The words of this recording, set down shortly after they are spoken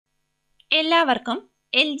എല്ലാവർക്കും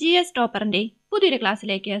LGStopperന്റെ പുതിയൊരു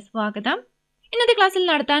ക്ലാസ്സിലേക്ക് സ്വാഗതം. ഇന്നത്തെ ക്ലാസ്സിൽ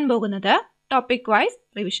നടത്താൻ പോകുന്നത് ടോപ്പിക് വൈസ്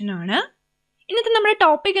റിവിഷൻ ആണ്. ഇന്നത്തെ നമ്മുടെ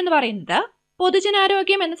ടോപ്പിക് എന്ന് പറയുന്നത്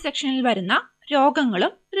പൊതുജനാരോഗ്യം എന്ന സെക്ഷനിൽ വരുന്ന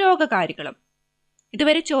രോഗങ്ങളും രോഗകാരികളും.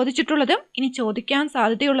 ഇതുവരെ ചോദിച്ചിട്ടുള്ളതും ഇനി ചോദിക്കാൻ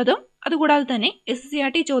സാധ്യതയുള്ളതും അതുകൂടാതെ തന്നെ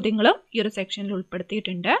SCRT ചോദ്യങ്ങളും ഈ ഒരു സെക്ഷനിൽ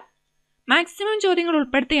ഉൾപ്പെടുത്തിയിട്ടുണ്ട്. മാക്സിമം ചോദ്യങ്ങൾ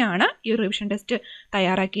ഉൾപ്പെടുത്തിയാണ് ഈ ഒരു റിവിഷൻ ടെസ്റ്റ്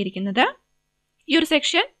തയ്യാറാക്കിയിരിക്കുന്നത്. ഈ ഒരു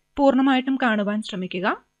സെക്ഷൻ പൂർണ്ണമായിട്ടും കാണുവാൻ ശ്രമിക്കുക.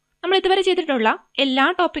 നമ്മൾ ഇതുവരെ ചെയ്തിട്ടുള്ള എല്ലാ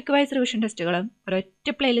ടോപ്പിക് വൈസ് റിവിഷൻ ടെസ്റ്റുകളും ഒരൊറ്റ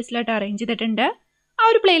പ്ലേലിസ്റ്റിലായിട്ട് അറേഞ്ച് ചെയ്തിട്ടുണ്ട്. ആ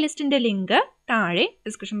ഒരു പ്ലേലിസ്റ്റിന്റെ ലിങ്ക് താഴെ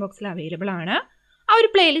ഡിസ്ക്രിപ്ഷൻ ബോക്സിൽ അവൈലബിൾ ആണ്. ആ ഒരു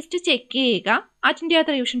പ്ലേലിസ്റ്റ് ചെക്ക് ചെയ്യുക. അറ്റൻഡ്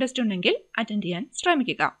ചെയ്യാത്ത റിവിഷൻ ടെസ്റ്റ് ഉണ്ടെങ്കിൽ അറ്റൻഡ് ചെയ്യാൻ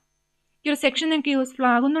ശ്രമിക്കുക. ഈ ഒരു സെക്ഷൻ നിങ്ങൾക്ക് യൂസ്ഫുൾ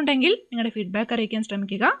ആകുന്നുണ്ടെങ്കിൽ നിങ്ങളുടെ ഫീഡ്ബാക്ക് അറിയിക്കാൻ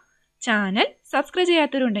ശ്രമിക്കുക. ചാനൽ സബ്സ്ക്രൈബ്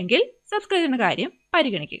ചെയ്യാത്തവരുണ്ടെങ്കിൽ സബ്സ്ക്രൈബ് ചെയ്യുന്ന കാര്യം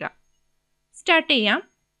പരിഗണിക്കുക. സ്റ്റാർട്ട് ചെയ്യാം.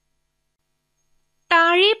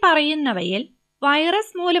 താഴെ പറയുന്നവയിൽ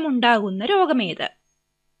വൈറസ് മൂലമുണ്ടാകുന്ന രോഗമേത്?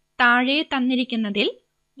 താഴെ തന്നിരിക്കുന്നതിൽ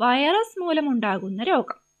വൈറസ് മൂലമുണ്ടാകുന്ന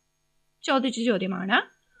രോഗം ചോദിച്ച ചോദ്യമാണ്.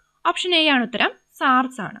 ഓപ്ഷൻ എ ആണ് ഉത്തരം.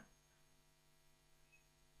 സാർസ് ആണ്.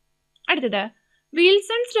 അടുത്തത്,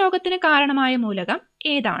 വിൽസൺസ് രോഗത്തിന് കാരണമായ മൂലകം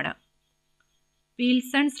ഏതാണ്?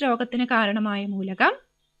 വിൽസൺസ് രോഗത്തിന് കാരണമായ മൂലകം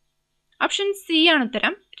ഓപ്ഷൻ സി ആണ്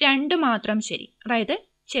ഉത്തരം. 2 മാത്രം ശരി, അതായത്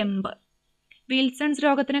ചെമ്പ്. വിൽസൺസ്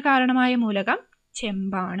രോഗത്തിന് കാരണമായ മൂലകം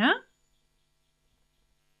ചെമ്പാണ്.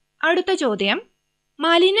 അടുത്ത ചോദ്യം,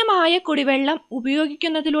 മലിനമായ കുടിവെള്ളം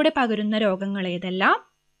ഉപയോഗിക്കുന്നതിലൂടെ പകരുന്ന രോഗങ്ങൾ ഏതെല്ലാം?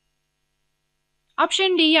 ഓപ്ഷൻ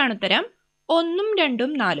ഡി ആണ് ഉത്തരം. 1, 2,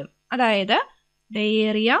 4, അതായത്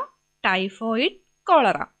ഡയേറിയ, ടൈഫോയിഡ്,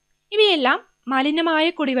 കോളറ. ഇവയെല്ലാം മലിനമായ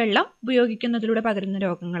കുടിവെള്ളം ഉപയോഗിക്കുന്നതിലൂടെ പകരുന്ന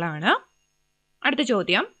രോഗങ്ങളാണ്. അടുത്ത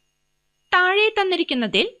ചോദ്യം, താഴെ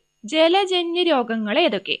തന്നിരിക്കുന്നതിൽ ജലജന്യ രോഗങ്ങൾ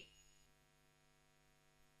ഏതൊക്കെ?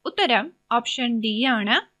 ഉത്തരം ഓപ്ഷൻ ഡി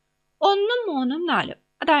ആണ്. 1, 3, 4,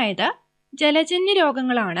 അതായത് ജലജന്യ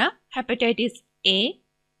രോഗങ്ങളാണ് hepatitis A,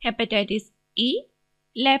 hepatitis E,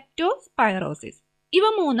 leptospirosis. ഇവ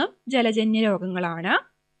 3 ജലജന്യ രോഗങ്ങളാണ്.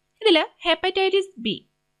 ഇതിൽ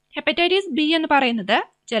ഹെപ്പറ്റൈറ്റിസ് ബി എന്ന് പറയുന്നത്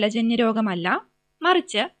ജലജന്യ രോഗമല്ല,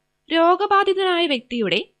 മറിച്ച് രോഗബാധിതനായ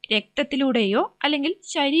വ്യക്തിയുടെ രക്തത്തിലൂടെയോ അല്ലെങ്കിൽ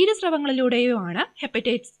ശരീരസ്രവങ്ങളിലൂടെയോ ആണ്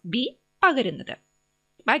ഹെപ്പറ്റൈറ്റിസ് ബി പകരുന്നത്.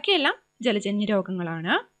 ബാക്കിയെല്ലാം ജലജന്യ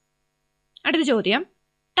രോഗങ്ങളാണ്. അടുത്ത ചോദ്യം,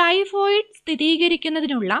 ടൈഫോയിഡ്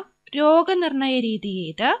സ്ഥിരീകരിക്കുന്നതിനുള്ള രോഗനിർണയ രീതി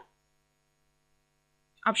ഏത്?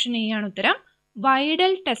 ഓപ്ഷൻ എ ആണ് ഉത്തരം.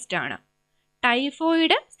 വൈഡൽ ടെസ്റ്റ് ആണ്.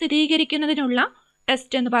 ടൈഫോയിഡ് സ്ഥിരീകരിക്കുന്നതിനുള്ള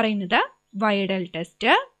ടെസ്റ്റ് എന്ന് പറയുന്നത് വൈഡൽ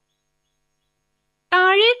ടെസ്റ്റ്.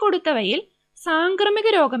 താഴെ കൊടുത്തവയിൽ സാംക്രമിക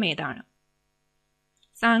രോഗം ഏതാണ്?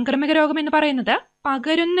 സാംക്രമിക രോഗം എന്ന് പറയുന്നത്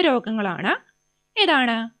പകരുന്ന രോഗങ്ങളാണ്.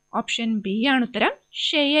 ഏതാണ്? ഓപ്ഷൻ ബി ആണ് ഉത്തരം.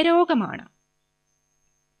 ക്ഷയരോഗമാണ്.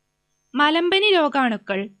 മലമ്പനി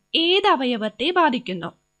രോഗാണുക്കൾ ഏത് അവയവത്തെ ബാധിക്കുന്നു?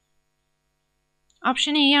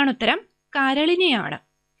 ഓപ്ഷൻ എ ആണ് ഉത്തരം. കരളിനെയാണ്.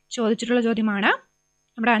 ചോദിച്ചിട്ടുള്ള ചോദ്യമാണ്.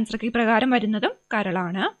 നമ്മുടെ ആൻസർ കീ പ്രകാരം വരുന്നതും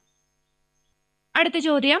കരളാണ്. അടുത്ത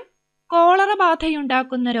ചോദ്യം, കോളറ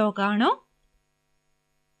ബാധയുണ്ടാക്കുന്ന രോഗാണു?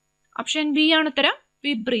 ഓപ്ഷൻ ബി ആണ് ഉത്തരം.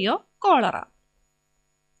 Vibrio cholera.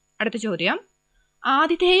 അടുത്ത ചോദ്യം,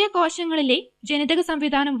 ആതിഥേയ കോശങ്ങളിലെ ജനിതക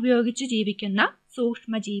സംവിധാനം ഉപയോഗിച്ച് ജീവിക്കുന്ന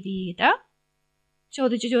സൂക്ഷ്മജീവി ഏത്?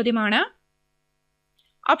 ചോദിച്ച ചോദ്യമാണ്.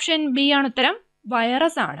 ഓപ്ഷൻ ബി ആണ് ഉത്തരം.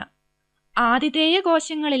 വൈറസ് ആണ്. ആതിഥേയ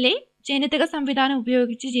കോശങ്ങളിലെ ജനിതക സംവിധാനം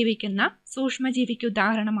ഉപയോഗിച്ച് ജീവിക്കുന്ന സൂക്ഷ്മജീവിക്ക്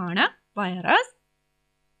ഉദാഹരണമാണ് വൈറസ്.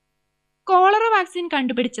 കോളറ വാക്സിൻ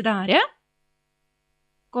കണ്ടുപിടിച്ചത് ആര്?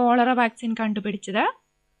 കോളറ വാക്സിൻ കണ്ടുപിടിച്ചത്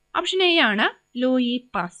ഓപ്ഷൻ എ ആണ്. Louis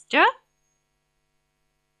pastor.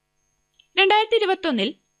 2021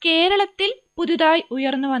 കേരളത്തിൽ പുതുതായി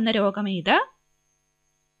ഉയർന്നു വന്ന രോഗം ഏത്?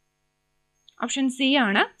 ഓപ്ഷൻ സി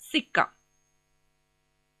ആണ്. സിക്ക.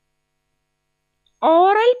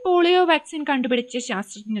 ഓറൽ പോളിയോ വാക്സിൻ കണ്ടുപിടിച്ച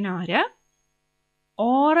ശാസ്ത്രജ്ഞനാര്?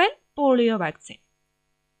 Oral polio vaccine.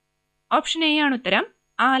 Option A ആണ് ഉത്തരം.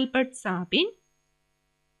 Albert Sabin.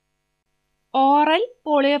 Oral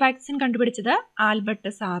polio vaccine കണ്ടുപിടിച്ചത്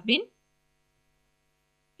ആൽബർട്ട് സാബിൻ.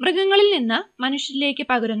 മൃഗങ്ങളിൽ നിന്ന് മനുഷ്യരിലേക്ക്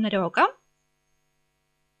പകരുന്ന രോഗം?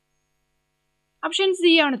 ഓപ്ഷൻ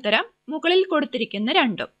സി ആണ് ഉത്തരം. മുകളിൽ കൊടുത്തിരിക്കുന്ന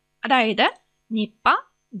രണ്ടും, അതായത് നിപ്പ,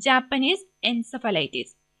 ജാപ്പനീസ്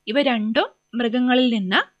എൻസഫലൈറ്റിസ്. ഇവ രണ്ടും മൃഗങ്ങളിൽ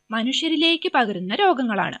നിന്ന് മനുഷ്യരിലേക്ക് പകരുന്ന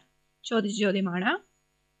രോഗങ്ങളാണ്. ചോദിച്ച ചോദ്യമാണ്.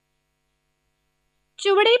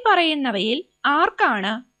 ചുവടെ പറയുന്നവയിൽ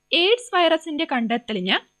ആർക്കാണ് എയ്ഡ്സ് വൈറസിന്റെ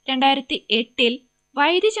കണ്ടെത്തലിന് 2008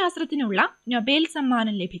 വൈദ്യശാസ്ത്രത്തിനുള്ള നൊബേൽ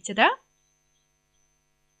സമ്മാനം ലഭിച്ചത്?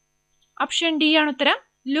 ഓപ്ഷൻ ഡി ആണ് ഉത്തരം.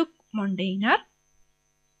 ലുക് മൊണ്ടെയ്നർ.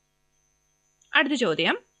 അടുത്ത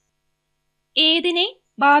ചോദ്യം, ഏതിനെ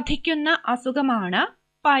ബാധിക്കുന്ന അസുഖമാണ്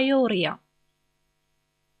പയോറിയ?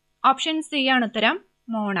 ഓപ്ഷൻ സി ആണ് ഉത്തരം.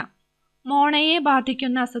 മോണ. മോണയെ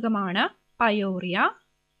ബാധിക്കുന്ന അസുഖമാണ് പയോറിയ.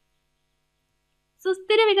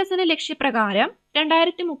 സുസ്ഥിര വികസന ലക്ഷ്യപ്രകാരം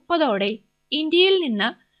 2030 ഇന്ത്യയിൽ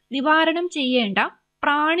നിന്ന് നിവാരണം ചെയ്യേണ്ട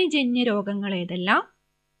പ്രാണിജന്യ രോഗങ്ങൾ ഏതെല്ലാം?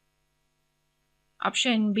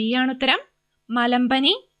 ഓപ്ഷൻ ബി ആണ് ഉത്തരം.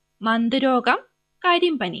 മലമ്പനി, മന്തുരോഗം,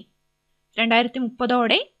 കരിമ്പനി.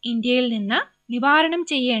 2030 ഇന്ത്യയിൽ നിന്ന് നിവാരണം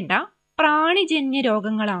ചെയ്യേണ്ട പ്രാണിജന്യ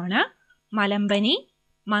രോഗങ്ങളാണ് മലമ്പനി,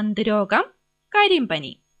 മന്തുരോഗം,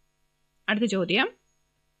 കരിമ്പനി. അടുത്ത ചോദ്യം.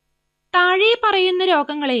 താഴെ പറയുന്ന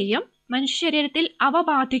രോഗങ്ങളെയും മനുഷ്യശരീരത്തിൽ അവ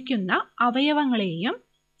ബാധിക്കുന്ന അവയവങ്ങളെയും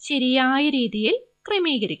ശരിയായ രീതിയിൽ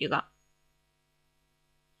ക്രമീകരിക്കുക.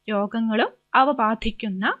 രോഗങ്ങളും അവ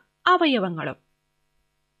ബാധിക്കുന്ന അവയവങ്ങളും.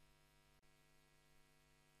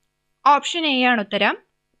 ഓപ്ഷൻ എ ആണ് ഉത്തരം.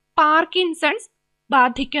 പാർക്കിൻസൺസ്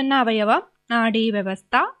ബാധിക്കുന്ന അവയവം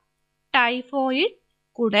നാഡീവ്യവസ്ഥ, ടൈഫോയിഡ്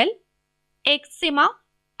കുടൽ, എക്സിമ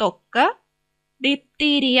ത്വക്ക്,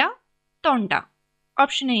 ഡിപ്തീരിയ തൊണ്ട.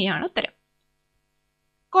 ഓപ്ഷൻ എ ആണ് ഉത്തരം.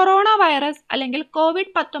 കൊറോണ വൈറസ് അല്ലെങ്കിൽ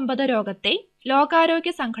COVID-19 രോഗത്തെ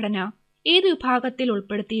ലോകാരോഗ്യ സംഘടന ഏത് വിഭാഗത്തിൽ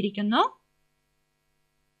ഉൾപ്പെടുത്തിയിരിക്കുന്നു?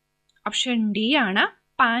 ഓപ്ഷൻ ഡി ആണ്.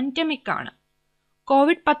 പാൻഡമിക് ആണ്.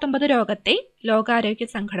 COVID-19 രോഗത്തെ ലോകാരോഗ്യ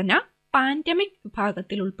സംഘടന പാൻഡമിക്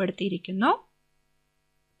വിഭാഗത്തിൽ ഉൾപ്പെടുത്തിയിരിക്കുന്നു.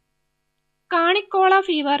 കാണിക്കോള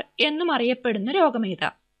ഫീവർ എന്നും അറിയപ്പെടുന്ന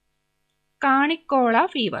രോഗമേത്? കാണിക്കോള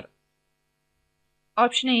ഫീവർ.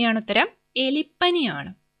 ഓപ്ഷൻ എ ആണ് ഉത്തരം.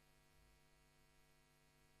 എലിപ്പനിയാണ്.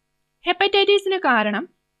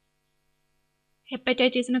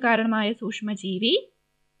 ഹെപ്പറ്റൈറ്റിസിന് കാരണമായ സൂക്ഷ്മജീവി?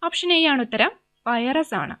 ഓപ്ഷൻ എ ആണ് ഉത്തരം.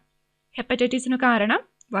 വൈറസ് ആണ്. ഹെപ്പറ്റൈറ്റിസിനു കാരണം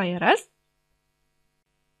വൈറസ്.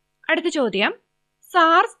 അടുത്ത ചോദ്യം.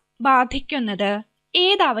 സാർസ് ബാധിക്കുന്നത്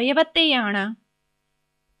ഏത് അവയവത്തെയാണ്?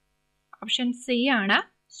 ഓപ്ഷൻ സി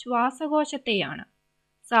ആണ്. ശ്വാസകോശത്തെയാണ്.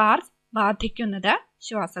 സാർസ് ബാധിക്കുന്നത്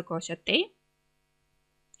ശ്വാസകോശത്തെ.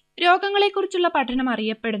 രോഗങ്ങളെക്കുറിച്ചുള്ള പഠനം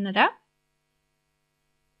അറിയപ്പെടുന്നത്?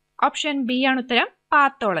 ഓപ്ഷൻ ബി ആണ് ഉത്തരം.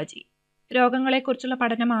 പാത്തോളജി. രോഗങ്ങളെക്കുറിച്ചുള്ള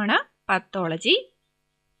പഠനമാണ് പാത്തോളജി.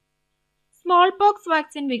 സ്മോൾ പോക്സ്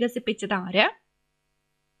വാക്സിൻ വികസിപ്പിച്ചത് ആര്?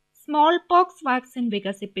 സ്മോൾ പോക്സ് വാക്സിൻ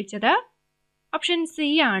വികസിപ്പിച്ചത്? ഓപ്ഷൻ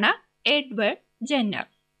സി ആണ്. Edward Jenner.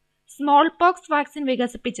 Small pox vaccine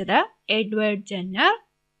വികസിപ്പിച്ചത് എഡ്വേർഡ് ജെന്നർ.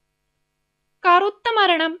 കറുത്ത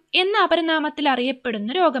മരണം എന്ന അപരനാമത്തിൽ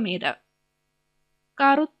അറിയപ്പെടുന്ന രോഗമേത്?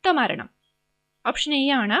 കറുത്ത മരണം. ഓപ്ഷൻ എ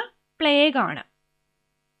ആണ്. പ്ലേഗ് ആണ്.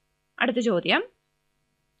 അടുത്ത ചോദ്യം.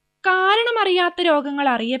 കാരണമറിയാത്ത രോഗങ്ങൾ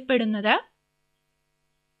അറിയപ്പെടുന്നത്?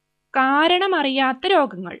 കാരണമറിയാത്ത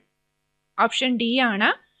രോഗങ്ങൾ. ഓപ്ഷൻ ഡി ആണ്.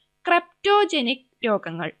 ക്രെപ്റ്റോജനിക്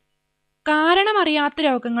രോഗങ്ങൾ. കാരണമറിയാത്ത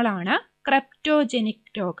രോഗങ്ങളാണ്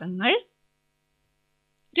ക്രെപ്റ്റോജനിക് രോഗങ്ങൾ.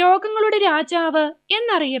 രോഗങ്ങളുടെ രാജാവ്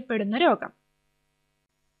എന്നറിയപ്പെടുന്ന രോഗം?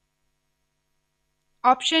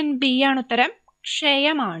 ഓപ്ഷൻ ബി ആണ് ഉത്തരം.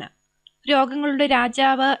 ക്ഷയമാണ്. രോഗങ്ങളുടെ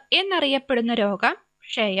രാജാവ് എന്നറിയപ്പെടുന്ന രോഗം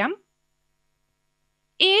ക്ഷയം.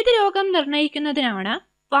 ഏത് രോഗം നിർണയിക്കുന്നതിനാണ്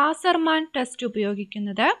വാസർമാൻ ടെസ്റ്റ്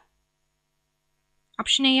ഉപയോഗിക്കുന്നത്?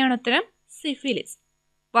 ഓപ്ഷൻ എ ആണ് ഉത്തരം. സിഫിലിസ്.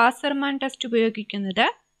 വാസർമാൻ ടെസ്റ്റ്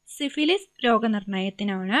ഉപയോഗിക്കുന്നത് സിഫിലിസ്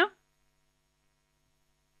രോഗനിർണയത്തിനാണ്.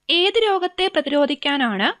 ഏത് രോഗത്തെ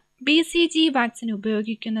പ്രതിരോധിക്കാനാണ് BCG വാക്സിൻ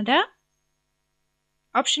ഉപയോഗിക്കുന്നത്?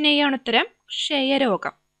 ഓപ്ഷൻ എ ആണ് ഉത്തരം.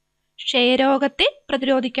 ക്ഷയരോഗം. ക്ഷയരോഗത്തെ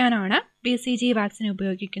പ്രതിരോധിക്കാനാണ് BCG വാക്സിൻ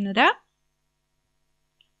ഉപയോഗിക്കുന്നത്.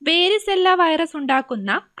 വേരിസെല്ല വൈറസ്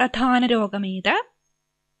ഉണ്ടാക്കുന്ന പ്രധാന രോഗം ഏത്?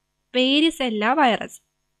 Varicella virus.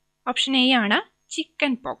 ഓപ്ഷൻ എ ആണ്.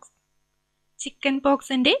 Chicken pox. Chicken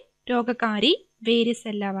പോക്സിന്റെ രോഗകാരി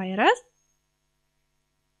varicella virus.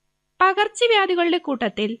 പകർച്ചവ്യാധികളുടെ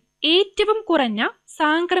കൂട്ടത്തിൽ ഏറ്റവും കുറഞ്ഞ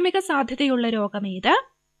സാംക്രമിക സാധ്യതയുള്ള രോഗം ഏത്?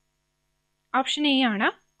 ഓപ്ഷൻ എ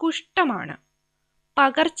ആണ്. കുഷ്ഠമാണ്.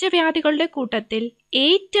 പകർച്ചവ്യാധികളുടെ കൂട്ടത്തിൽ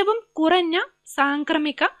ഏറ്റവും കുറഞ്ഞ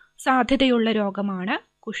സാംക്രമിക സാധ്യതയുള്ള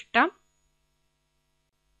രോഗമാണ് കുഷ്ഠം.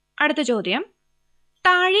 അടുത്ത ചോദ്യം.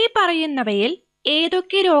 താഴെ പറയുന്നവയിൽ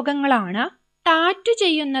ഏതൊക്കെ രോഗങ്ങളാണ് ടാറ്റു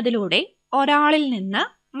ചെയ്യുന്നതിലൂടെ ഒരാളിൽ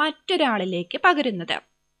നിന്ന് മറ്റൊരാളിലേക്ക് പകരുന്നത്?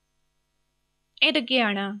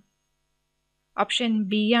 ഏതൊക്കെയാണ്? ഓപ്ഷൻ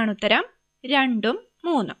ബി ആണ് ഉത്തരം. 2ഉം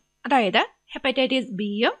 3ഉം. അതായത് ഹെപ്പറ്റൈറ്റിസ്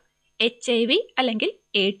ബിയും HIV അല്ലെങ്കിൽ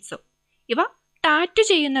എയ്ഡ്സും. ഇവ ടാറ്റു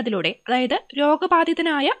ചെയ്യുന്നതിലൂടെ, അതായത്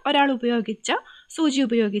രോഗബാധിതനായ ഒരാൾ ഉപയോഗിച്ച സൂചി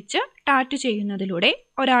ഉപയോഗിച്ച് ടാറ്റു ചെയ്യുന്നതിലൂടെ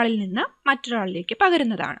ഒരാളിൽ നിന്ന് മറ്റൊരാളിലേക്ക്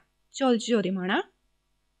പകരുന്നതാണ്. ചോദിച്ച ചോദ്യമാണ്.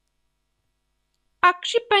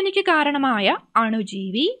 പക്ഷിപ്പനിക്ക് കാരണമായ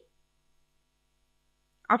അണുജീവി?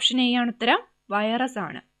 ഓപ്ഷൻ എ ആണ് ഉത്തരം. വൈറസ്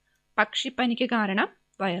ആണ്. പക്ഷിപ്പനിക്ക് കാരണം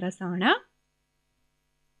വൈറസ് ആണ്.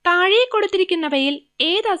 താഴെ കൊടുത്തിരിക്കുന്നവയിൽ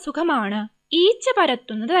ഏത് അസുഖമാണ് ഈച്ച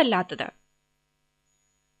പരത്തുന്നതല്ലാത്തത്?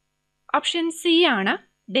 ഓപ്ഷൻ സി ആണ്.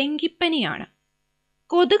 ഡെങ്കിപ്പനിയാണ്.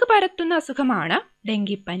 കൊതുക് പരത്തുന്ന അസുഖമാണ്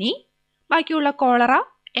ഡെങ്കിപ്പനി. ബാക്കിയുള്ള കോളറ,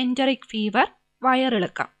 എൻറ്ററിക് ഫീവർ,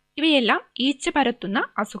 വയറിളക്കം ഇവയെല്ലാം ഈച്ച പരത്തുന്ന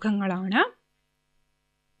അസുഖങ്ങളാണ്.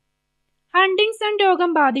 ഹണ്ടിങ്സൺ രോഗം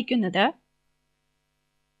ബാധിക്കുന്നത്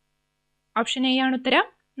ഓപ്ഷൻ എ ആണ് ഉത്തരം,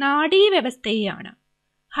 നാഡീവ്യവസ്ഥയെയാണ്.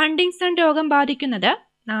 ഹണ്ടിങ്സൺ രോഗം ബാധിക്കുന്നത്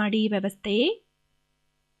നാഡീവ്യവസ്ഥയെ.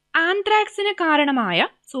 ആന്ത്രാക്സിന് കാരണമായ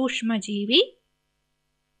സൂക്ഷ്മജീവി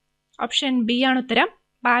ഓപ്ഷൻ ബി ആണ് ഉത്തരം,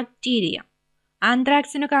 ബാക്ടീരിയ.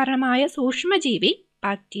 ആന്ത്രാക്സിന് കാരണമായ സൂക്ഷ്മജീവി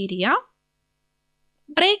ബാക്ടീരിയ.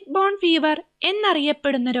 ബ്രേക്ക് ബോൺ ഫീവർ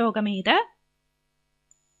എന്നറിയപ്പെടുന്ന രോഗമേത്?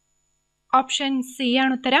 ഓപ്ഷൻ സി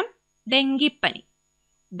ആണ് ഉത്തരം, ഡെങ്കിപ്പനി.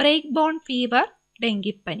 ബ്രേക്ക് ബോൺ ഫീവർ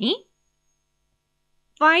ഡെങ്കിപ്പനി.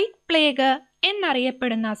 വൈറ്റ് പ്ലേഗ്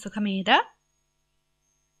എന്നറിയപ്പെടുന്ന അസുഖമേത്?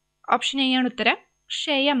 ഓപ്ഷൻ എ ആണ് ഉത്തരം,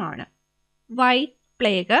 ക്ഷയമാണ്. വൈറ്റ്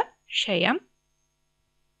പ്ലേഗ് ക്ഷയം.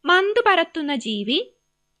 മന്ത് പരത്തുന്ന ജീവി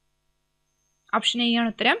ഓപ്ഷൻ എ ആണ്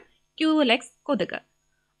ഉത്തരം, ക്യൂലെക്സ് കൊതുക്.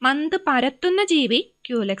 മന്ത് പരത്തുന്ന ജീവി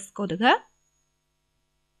ക്യൂലെക്സ് കൊതുക്.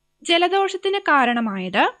 ജലദോഷത്തിന്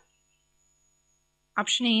കാരണമായത്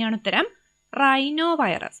ഓപ്ഷൻ എ ആണ് ഉത്തരം, റൈനോ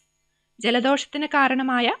വൈറസ്. ജലദോഷത്തിന്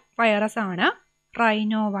കാരണമായ വൈറസ് ആണ്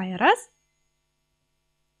റൈനോ വൈറസ്.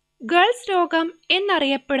 ഗേൾസ് രോഗം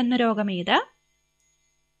എന്നറിയപ്പെടുന്ന രോഗമേത്?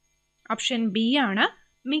 ഓപ്ഷൻ ബി ആണ്,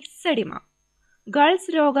 മിക്സഡിമ.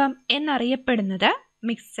 ഗേൾസ് രോഗം എന്നറിയപ്പെടുന്നത്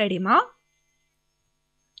മിക്സഡിമ.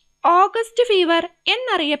 ഓഗസ്റ്റ് ഫീവർ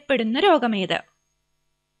എന്നറിയപ്പെടുന്ന രോഗമേത്?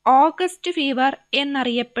 ഓഗസ്റ്റ് ഫീവർ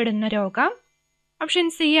എന്നറിയപ്പെടുന്ന രോഗം ഓപ്ഷൻ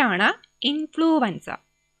സി ആണ്, ഇൻഫ്ലൂവൻസ.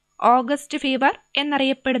 ഓഗസ്റ്റ് ഫീവർ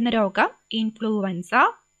എന്നറിയപ്പെടുന്ന രോഗം ഇൻഫ്ലൂവൻസ.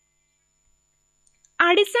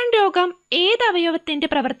 അഡിസൺ രോഗം ഏത് അവയവത്തിന്റെ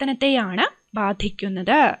പ്രവർത്തനത്തെയാണ്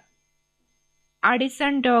ബാധിക്കുന്നത്?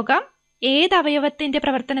 അഡിസൺ രോഗം ഏത് അവയവത്തിന്റെ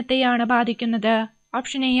പ്രവർത്തനത്തെയാണ് ബാധിക്കുന്നത്?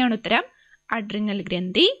 ഓപ്ഷൻ എ ആണ് ഉത്തരം, അഡ്രിനൽ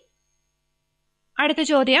ഗ്രന്ഥി. അടുത്ത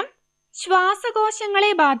ചോദ്യം,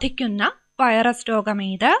 ശ്വാസകോശങ്ങളെ ബാധിക്കുന്ന വൈറസ്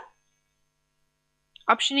രോഗമേത്?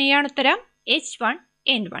 ഓപ്ഷൻ എ ആണ് ഉത്തരം,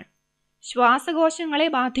 H1N1. ശ്വാസകോശങ്ങളെ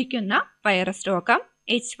ബാധിക്കുന്ന വൈറസ് രോഗം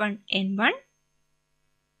H1N1.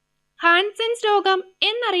 ഹാൻസെൻസ് രോഗം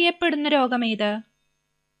എന്നറിയപ്പെടുന്ന രോഗമേത്?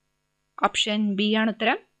 ഓപ്ഷൻ ബി ആണ്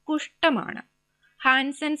ഉത്തരം, കുഷ്ഠമാണ്.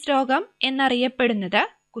 ഹാൻസെൻസ് രോഗം എന്നറിയപ്പെടുന്നത്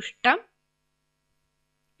കുഷ്ഠം.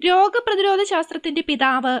 രോഗപ്രതിരോധ ശാസ്ത്രത്തിന്റെ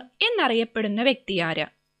പിതാവ് എന്നറിയപ്പെടുന്ന വ്യക്തിയാര്?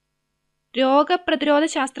 രോഗപ്രതിരോധ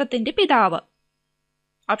ശാസ്ത്രത്തിന്റെ പിതാവ്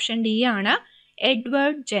ഓപ്ഷൻ ഡി ആണ്,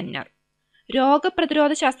 എഡ്വേർഡ് ജെന്നർ.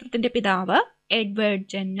 രോഗപ്രതിരോധ ശാസ്ത്രത്തിന്റെ പിതാവ് എഡ്വേർഡ്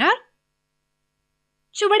ജെന്നർ.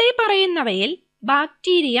 ചുവടെ പറയുന്നവയിൽ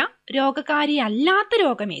ബാക്ടീരിയ രോഗകാരിയല്ലാത്ത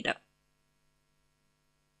രോഗമേത്?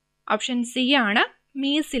 ഓപ്ഷൻ സി ആണ്,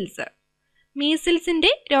 മീസിൽസ്.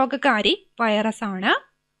 മീസിൽസിന്റെ രോഗകാരി വൈറസ് ആണ്.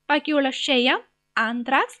 ബാക്കിയുള്ള ക്ഷയം,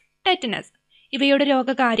 ആന്ത്രാക്സ്, ടെറ്റനസ് ഇവയുടെ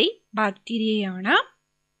രോഗകാരി ബാക്ടീരിയയാണ്.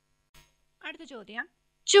 അടുത്ത ചോദ്യം,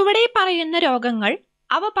 ചുവടെ പറയുന്ന രോഗങ്ങൾ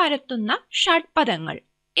അവ പരത്തുന്ന ഷഡ്പദങ്ങൾ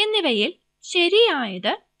എന്നിവയിൽ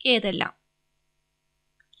ശരിയായത് ഏതെല്ലാം?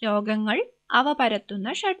 രോഗങ്ങൾ അവ പരത്തുന്ന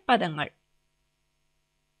ഷഡ്പദങ്ങൾ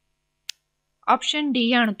ഓപ്ഷൻ ഡി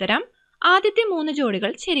ആണ് ഉത്തരം, ആദ്യത്തെ 3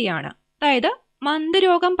 ജോഡികൾ ശരിയാണ്. അതായത് മന്ത്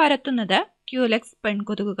രോഗം പരത്തുന്നത് ക്യൂലെക്സ്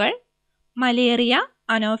പെൺകൊതുകുകൾ, മലേറിയ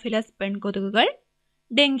അനോഫിലസ് പെൺകൊതുകുകൾ,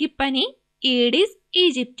 ഡെങ്കിപ്പനി ഈഡിസ്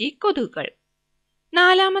ഈജിപ്റ്റി കൊതുകുകൾ.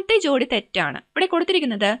 4ാമത്തെ ജോഡി തെറ്റാണ്. ഇവിടെ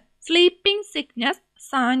കൊടുത്തിരിക്കുന്നത് സ്ലീപ്പിംഗ് സിക്നസ്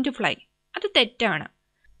സാൻഡ് ഫ്ലൈ, അത് തെറ്റാണ്.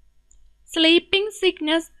 സ്ലീപ്പിംഗ്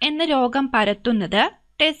സിക്നസ് എന്ന രോഗം പരത്തുന്നത്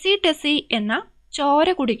ടെസി എന്ന ചോര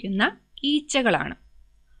കുടിക്കുന്ന ഈച്ചകളാണ്.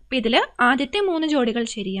 അപ്പം ഇതിൽ ആദ്യത്തെ 3 ജോഡികൾ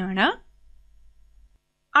ശരിയാണ്.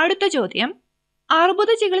 അടുത്ത ചോദ്യം,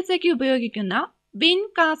 അർബുദ ചികിത്സയ്ക്ക് ഉപയോഗിക്കുന്ന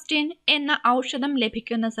വിൻകാസ്റ്റിൻ എന്ന ഔഷധം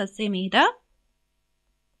ലഭിക്കുന്ന സസ്യമേത്?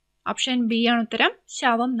 ഓപ്ഷൻ ബി ആണ് ഉത്തരം,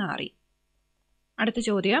 ശവം നാറി. അടുത്ത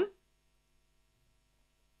ചോദ്യം,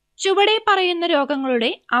 ചുവടെ പറയുന്ന രോഗങ്ങളുടെ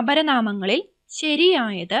അപരനാമങ്ങളിൽ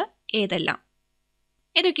ശരിയായത് ഏതെല്ലാം?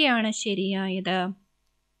 ഏതൊക്കെയാണ് ശരിയായത്?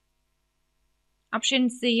 ഓപ്ഷൻ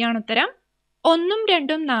സി ആണ് ഉത്തരം, 1,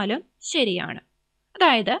 2, 4 ശരിയാണ്.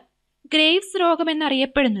 അതായത് ഗ്രേവ്സ് രോഗം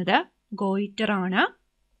എന്നറിയപ്പെടുന്നത് ഗോയിറ്റർ ആണ്.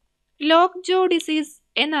 ലോക്ക് ജോ ഡിസീസ്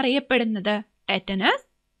എന്നറിയപ്പെടുന്നത് ടെറ്റനസ്.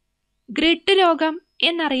 ഗ്രിഡ് രോഗം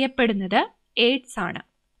എന്നറിയപ്പെടുന്നത് എയ്ഡ്സ് ആണ്.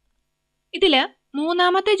 ഇതിൽ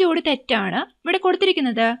 3ാമത്തെ ജോഡി തെറ്റാണ്. ഇവിടെ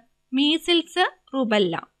കൊടുത്തിരിക്കുന്നത് മീസിൽസ്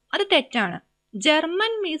റുബല്ല, അത് തെറ്റാണ്.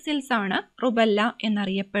 ജർമ്മൻ മീസിൽസ് ആണ് റുബല്ല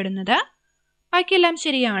എന്നറിയപ്പെടുന്നത്. ബാക്കിയെല്ലാം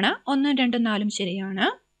ശരിയാണ്. 1, 2, 4 ശരിയാണ്.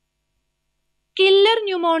 കില്ലർ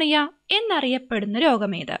ന്യൂമോണിയ എന്നറിയപ്പെടുന്ന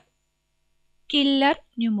രോഗമേത്? കില്ലർ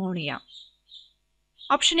ന്യൂമോണിയ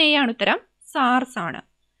ഓപ്ഷൻ എ ആണ് ഉത്തരം, സാർസ് ആണ്.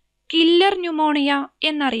 കില്ലർ ന്യൂമോണിയ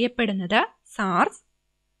എന്നറിയപ്പെടുന്നത് സാർസ്.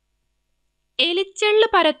 എലിച്ചെള്ള്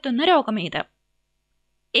പരത്തുന്ന രോഗമേത്?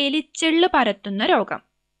 എലിച്ചെള്ള് പരത്തുന്ന രോഗം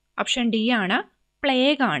ഓപ്ഷൻ ഡി ആണ്,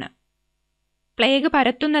 പ്ലേഗ് ആണ്. പ്ലേഗ്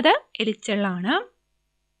പരത്തുന്നത് എലിച്ചെള്ളാണ്.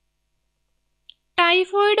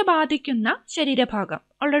 ടൈഫോയിഡ് ബാധിക്കുന്ന ശരീരഭാഗം,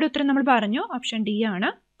 ഓൾറെഡി ഉത്തരം നമ്മൾ പറഞ്ഞു, ഓപ്ഷൻ ഡി ആണ്,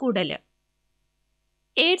 കുടല്.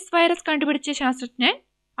 എയ്ഡ്സ് വൈറസ് കണ്ടുപിടിച്ച ശാസ്ത്രജ്ഞൻ,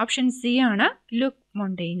 ഓപ്ഷൻ സി ആണ്, ലുക്ക്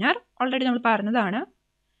മൊണ്ടെയ്നർ. ഓൾറെഡി നമ്മൾ പറഞ്ഞതാണ്.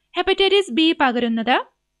 ഹെപ്പറ്റൈറ്റിസ് ബി പകരുന്നത്,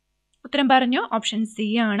 ഉത്തരം പറഞ്ഞു, ഓപ്ഷൻ സി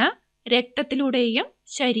ആണ്. രക്തത്തിലൂടെയും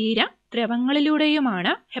ശരീര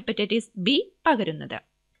ദ്രവങ്ങളിലൂടെയുമാണ് ഹെപ്പറ്റൈറ്റിസ് ബി പകരുന്നത്.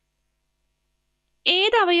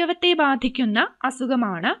 ഏത് അവയവത്തെ ബാധിക്കുന്ന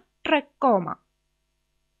അസുഖമാണ് ട്രക്കോമ?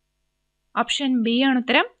 ഓപ്ഷൻ ബി ആണ്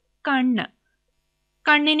ഉത്തരം, കണ്ണ്.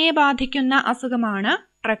 കണ്ണിനെ ബാധിക്കുന്ന അസുഖമാണ്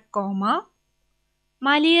ട്രക്കോമ.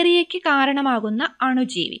 മലേറിയയ്ക്ക് കാരണമാകുന്ന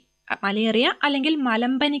അണുജീവി, മലേറിയ അല്ലെങ്കിൽ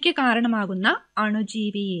മലമ്പനിക്ക് കാരണമാകുന്ന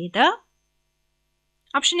അണുജീവി ഏത്?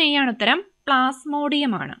 ഓപ്ഷൻ എ ആണ് ഉത്തരം,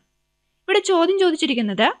 പ്ലാസ്മോഡിയം ആണ്. ഇവിടെ ചോദ്യം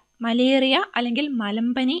ചോദിച്ചിരിക്കുന്നത് മലേറിയ അല്ലെങ്കിൽ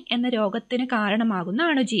മലമ്പനി എന്ന രോഗത്തിന് കാരണമാകുന്ന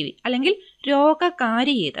അണുജീവി അല്ലെങ്കിൽ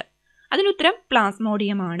രോഗകാരി ഏത്? അതിനുത്തരം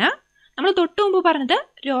പ്ലാസ്മോഡിയം ആണ്. നമ്മൾ തൊട്ടു മുമ്പ് പറഞ്ഞത്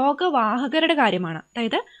രോഗവാഹകരുടെ കാര്യമാണ്.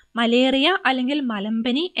 അതായത് മലേറിയ അല്ലെങ്കിൽ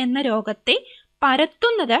മലമ്പനി എന്ന രോഗത്തെ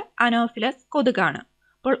പരത്തുന്നത് അനോഫിലസ് കൊതുകാണ്.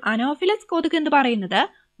 അപ്പോൾ അനോഫിലസ് കൊതുക് എന്ന് പറയുന്നത്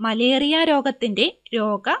മലേറിയ രോഗത്തിന്റെ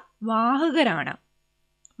രോഗവാഹകരാണ്.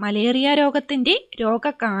 മലേറിയ രോഗത്തിന്റെ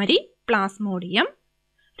രോഗകാരി പ്ലാസ്മോഡിയം,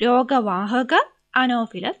 രോഗവാഹക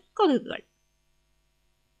അനോഫിലസ് കൊതുകുകൾ.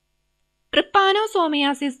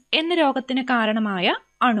 ട്രിപ്പാനോസോമിയാസിസ് എന്ന രോഗത്തിന് കാരണമായ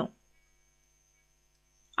അണു?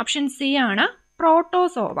 ഓപ്ഷൻ സി ആണ്,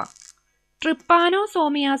 പ്രോട്ടോസോവ.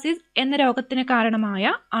 ട്രിപ്പാനോസോമിയാസിസ് എന്ന രോഗത്തിന്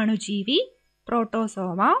കാരണമായ അണുജീവി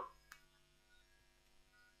പ്രോട്ടോസോവ.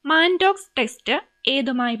 മാൻഡോക്സ് ടെസ്റ്റ്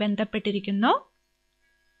ഏതുമായി ബന്ധപ്പെട്ടിരിക്കുന്നു?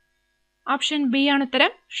 ഓപ്ഷൻ ബി ആണ്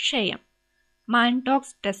ഉത്തരം, ക്ഷയം.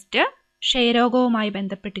 മാൻഡോക്സ് ടെസ്റ്റ് ക്ഷയരോഗവുമായി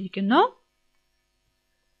ബന്ധപ്പെട്ടിരിക്കുന്നു.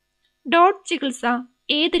 ഡോട്ട് ചികിത്സ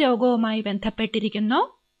ഏത് രോഗവുമായി ബന്ധപ്പെട്ടിരിക്കുന്നു?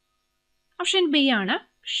 ഓപ്ഷൻ ബി ആണ്,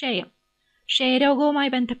 ക്ഷയം. ക്ഷയരോഗവുമായി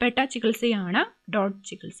ബന്ധപ്പെട്ട ചികിത്സയാണ് ഡോട്ട്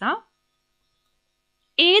ചികിത്സ.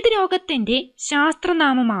 ഏത് രോഗത്തിന്റെ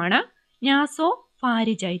ശാസ്ത്രനാമമാണ്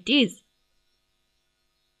നാസോഫാരിഞ്ചൈറ്റിസ്?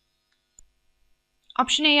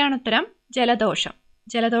 ഓപ്ഷൻ എ ആണ് ഉത്തരം, ജലദോഷം.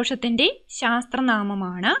 ജലദോഷത്തിന്റെ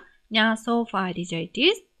ശാസ്ത്രനാമമാണ്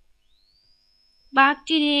നാസോഫാരിഞ്ചൈറ്റിസ്.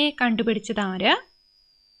 ബാക്ടീരിയയെ കണ്ടുപിടിച്ചതാര്?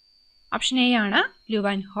 ഓപ്ഷൻ എ ആണ്,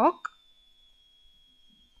 ലുവൻഹോക്ക്.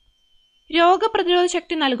 രോഗപ്രതിരോധ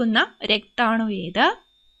ശക്തി നൽകുന്ന രക്താണു ഏത്?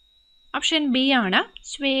 ഓപ്ഷൻ ബി ആണ്,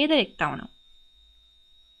 ശ്വേതരക്താണു.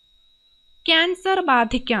 ക്യാൻസർ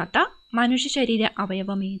ബാധിക്കാത്ത മനുഷ്യ ശരീര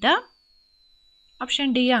അവയവം ഏത്? ഓപ്ഷൻ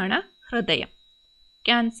ഡി ആണ്, ഹൃദയം.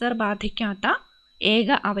 ക്യാൻസർ ബാധിക്കാത്ത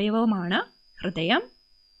ഏക അവയവമാണ് ഹൃദയം.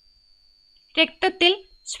 രക്തത്തിൽ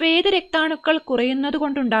ശ്വേതരക്താണുക്കൾ കുറയുന്നത്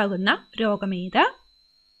കൊണ്ടുണ്ടാകുന്ന രോഗമേത്?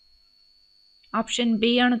 ഓപ്ഷൻ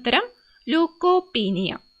ബി ആണ് ഉത്തരം,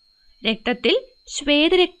 ലൂക്കോപീനിയ. രക്തത്തിൽ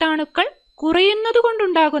ശ്വേതരക്താണുക്കൾ കുറയുന്നത്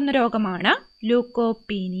കൊണ്ടുണ്ടാകുന്ന രോഗമാണ്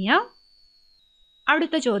ലൂക്കോപീനിയ.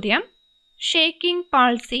 അടുത്ത ചോദ്യം, ഷേക്കിംഗ്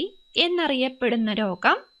പാൾസി എന്നറിയപ്പെടുന്ന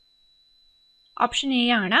രോഗം? ഓപ്ഷൻ എ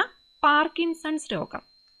ആണ്, പാർക്കിൻസൺസ് രോഗം.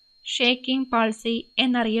 ഷേക്കിംഗ് പാൾസി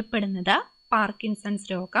എന്നറിയപ്പെടുന്നത് പാർക്കിൻസൺസ്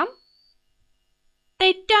രോഗം.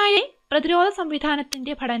 തെറ്റായ പ്രതിരോധ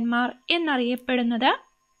സംവിധാനത്തിന്റെ ഭടന്മാർ എന്നറിയപ്പെടുന്നത്?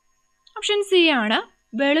 ഓപ്ഷൻ സി ആണ്,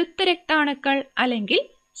 വെളുത്ത രക്താണുക്കൾ അല്ലെങ്കിൽ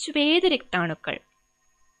ശ്വേതരക്താണുക്കൾ.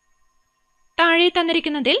 താഴെ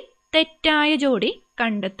തന്നിരിക്കുന്നതിൽ തെറ്റായ ജോഡി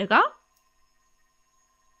കണ്ടെത്തുക.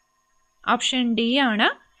 ഓപ്ഷൻ ഡി ആണ്.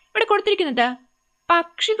 ഇവിടെ കൊടുത്തിരിക്കുന്നത്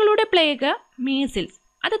പക്ഷികളുടെ പ്ലേഗ് മീസിൽസ്,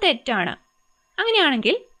 അത് തെറ്റാണ്.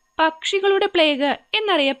 അങ്ങനെയാണെങ്കിൽ പക്ഷികളുടെ പ്ലേഗ്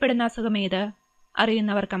എന്നറിയപ്പെടുന്ന അസുഖം ഏത്?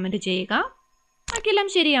 അറിയുന്നവർ കമന്റ് ചെയ്യുക. ബാക്കിയെല്ലാം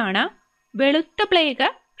ശരിയാണ്. വെളുത്ത പ്ലേഗ്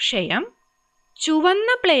ക്ഷയം, ചുവന്ന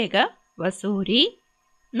പ്ലേഗ് വസൂരി,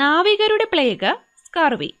 നാവികരുടെ പ്ലേഗ്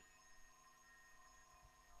സ്കർവി.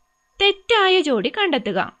 തെറ്റായ ജോഡി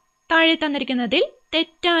കണ്ടെത്തുക. താഴെ തന്നിരിക്കുന്നതിൽ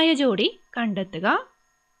തെറ്റായ ജോഡി കണ്ടെത്തുക.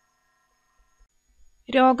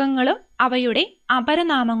 രോഗങ്ങളും അവയുടെ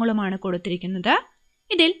അപരനാമങ്ങളുമാണ് കൊടുത്തിരിക്കുന്നത്.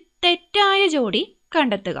 ഇതിൽ തെറ്റായ ജോഡി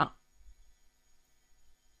കണ്ടെത്തുക.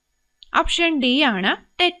 ഓപ്ഷൻ ഡി ആണ്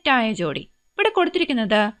തെറ്റായ ജോഡി. ഇവിടെ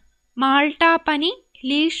കൊടുത്തിരിക്കുന്നത് മാൾട്ടാപ്പനി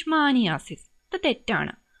ലീഷ്മാനിയാസിസ്, ഇത്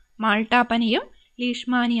തെറ്റാണ്. മാൾട്ടാപ്പനിയും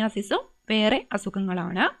ലീഷ്മാനിയാസിസും വേറെ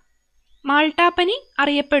അസുഖങ്ങളാണ്. മാൾട്ടാപ്പനി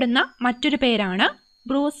അറിയപ്പെടുന്ന മറ്റൊരു പേരാണ്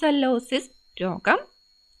ബ്രൂസല്ലോസിസ് രോഗം.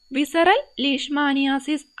 വിസറൽ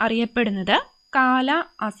ലീഷ്മാനിയാസിസ് അറിയപ്പെടുന്നത് കാല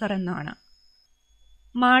അസർ എന്നാണ്.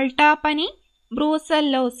 മാൾട്ടാപ്പനി,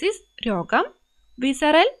 ബ്രൂസല്ലോസിസ് രോഗം,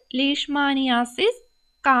 വിസറൽ ലീഷ്മാനിയാസിസ്,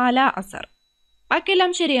 കാല അസർ.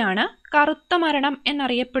 ബാക്കിയെല്ലാം ശരിയാണ്. കറുത്ത മരണം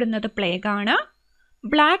എന്നറിയപ്പെടുന്നത് പ്ലേഗാണ്.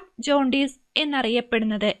 ബ്ലാക്ക് ജോണ്ടീസ്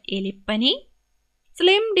എന്നറിയപ്പെടുന്നത് എലിപ്പനി.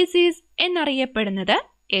 സ്ലിം ഡിസീസ് എന്നറിയപ്പെടുന്നത്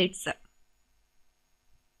എയ്ഡ്സ്.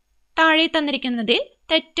 താഴെ തന്നിരിക്കുന്നതിൽ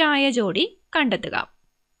തെറ്റായ ജോഡി കണ്ടെത്തുക.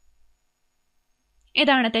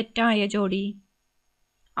 ഏതാണ് തെറ്റായ ജോഡി?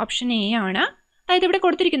 ഓപ്ഷൻ എ ആണ്. അതായത് ഇവിടെ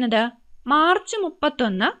കൊടുത്തിരിക്കുന്നത് മാർച്ച്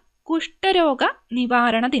 31 കുഷ്ഠരോഗ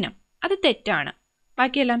നിവാരണ ദിനം. അത് തെറ്റാണ്.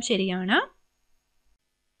 ബാക്കിയെല്ലാം ശരിയാണ്.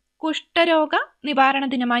 കുഷ്ഠരോഗ നിവാരണ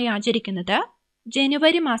ദിനമായി ആചരിക്കുന്നത്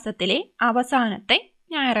ജനുവരി മാസത്തിലെ അവസാനത്തെ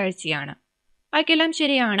ഞായറാഴ്ചയാണ്. ബാക്കിയെല്ലാം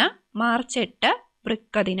ശരിയാണ്. മാർച്ച് 8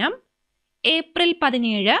 വൃക്ക ദിനം, ഏപ്രിൽ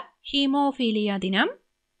 17 ഹീമോഫീലിയ ദിനം,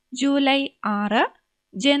 ജൂലൈ 6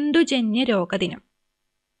 ജന്തുജന്യ രോഗദിനം.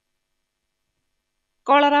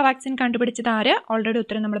 കോളറ വാക്സിൻ കണ്ടുപിടിച്ചത് ആര്? ഓൾറെഡി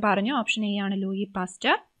ഉത്തരം നമ്മൾ പറഞ്ഞു. ഓപ്ഷൻ എ ആണ്, ലൂയി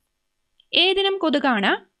പാസ്റ്റർ. ഏതിനം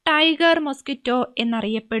കൊതുകാണ് ടൈഗർ മൊസ്കിറ്റോ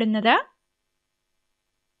എന്നറിയപ്പെടുന്നത്?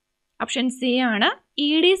 ഓപ്ഷൻ സി ആണ്,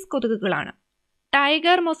 ഈഡീസ് കൊതുകുകളാണ്.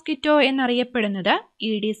 ടൈഗർ മൊസ്കിറ്റോ എന്നറിയപ്പെടുന്നത്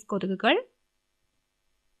ഈഡീസ് കൊതുകുകൾ.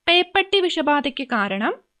 പേപ്പട്ടി വിഷബാധയ്ക്ക്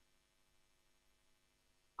കാരണം?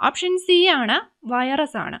 ഓപ്ഷൻ സി ആണ്,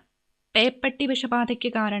 വൈറസ് ആണ്. പേപ്പട്ടി വിഷബാധയ്ക്ക്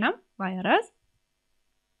കാരണം വൈറസ്.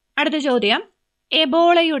 അടുത്ത ചോദ്യം,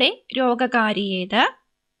 എബോളയുടെ രോഗകാരി ഏത്?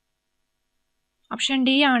 ഓപ്ഷൻ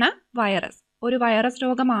ഡി ആണ്, വൈറസ്. ഒരു വൈറസ്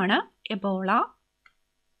രോഗമാണ് എബോള.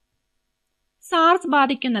 സാർസ്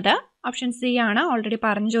ബാധിക്കുന്നത്? ഓപ്ഷൻ സി ആണ്, ഓൾറെഡി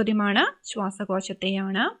പറഞ്ഞ ചോദ്യമാണ്,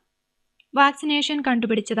 ശ്വാസകോശത്തെയാണ്. വാക്സിനേഷൻ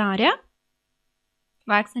കണ്ടുപിടിച്ചത് ആര്?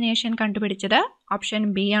 വാക്സിനേഷൻ കണ്ടുപിടിച്ചത്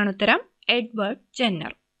ഓപ്ഷൻ ബി ആണ് ഉത്തരം, എഡ്വേർഡ്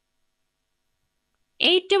ജെന്നർ.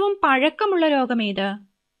 ഏറ്റവും പഴക്കമുള്ള രോഗം ഏത്?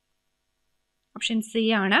 ഓപ്ഷൻ സി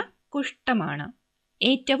ആണ്, കുഷ്ഠമാണ്.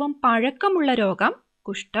 ഏറ്റവും പഴക്കമുള്ള രോഗം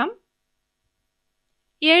കുഷ്ഠം.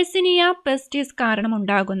 യേഴ്സിനിയ പെസ്റ്റിസ്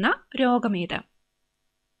കാരണമുണ്ടാകുന്ന രോഗമേത്?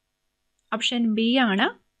 ഓപ്ഷൻ ബി ആണ്,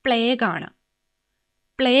 പ്ലേഗ് ആണ്.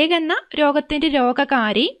 പ്ലേഗ് എന്ന രോഗത്തിന്റെ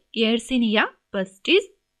രോഗകാരി യേഴ്സിനിയ പെസ്റ്റിസ്.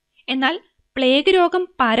 എന്നാൽ പ്ലേഗ് രോഗം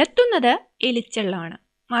പരത്തുന്നത് എലിച്ചെള്ളാണ്.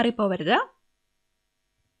 മാറിപ്പോവരുത്.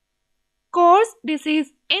 കോഴ്സ്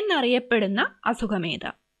ഡിസീസ് എന്നറിയപ്പെടുന്ന അസുഖമേത്?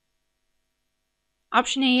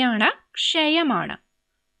 ഓപ്ഷൻ എ ആണ്, ക്ഷയമാണ്.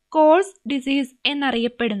 കോഴ്സ് ഡിസീസ്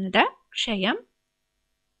എന്നറിയപ്പെടുന്നത് ക്ഷയം.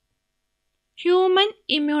 ഹ്യൂമൻ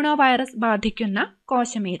ഇമ്മ്യൂണോ വൈറസ് ബാധിക്കുന്ന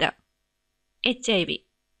കോശമേത്? HIV.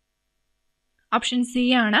 ഓപ്ഷൻ സി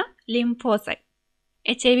ആണ്, ലിംഫോസൈറ്റ്.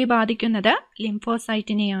 HIV ബാധിക്കുന്നത്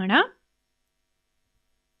ലിംഫോസൈറ്റിനെയാണ്.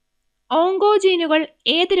 ഓങ്കോജീനുകൾ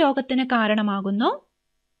ഏത് രോഗത്തിന് കാരണമാകുന്നു?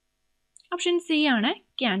 ഓപ്ഷൻ സി ആണ്,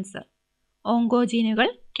 ക്യാൻസർ. ഓങ്കോജീനുകൾ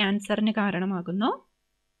ക്യാൻസറിന് കാരണമാകുന്നു.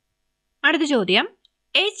 അടുത്ത ചോദ്യം,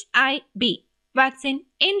 HIV വാക്സിൻ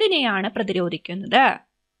എന്തിനെയാണ് പ്രതിരോധിക്കുന്നത്?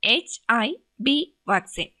 HIV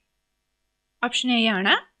vaccine. ഓപ്ഷൻ എ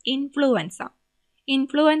ആണ്, ഇൻഫ്ലുവൻസ.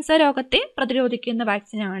 ഇൻഫ്ലുവൻസ രോഗത്തെ പ്രതിരോധിക്കുന്ന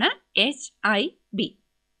വാക്സിനാണ് HIV.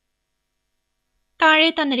 താഴെ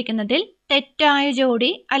തന്നിരിക്കുന്നതിൽ തെറ്റായ ജോഡി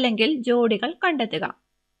അല്ലെങ്കിൽ ജോഡികൾ കണ്ടെത്തുക.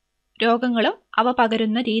 രോഗങ്ങളും അവ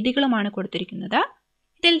പകരുന്ന രീതികളുമാണ് കൊടുത്തിരിക്കുന്നത്.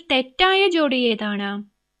 ഇതിൽ തെറ്റായ ജോഡി ഏതാണ്?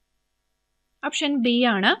 ഓപ്ഷൻ ബി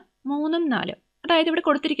ആണ്, 3ഉം 4ഉം. അതായത് ഇവിടെ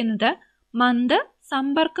കൊടുത്തിരിക്കുന്നത് മന്ത്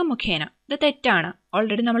സമ്പർക്കം മുഖേന. ഇത് തെറ്റാണ്.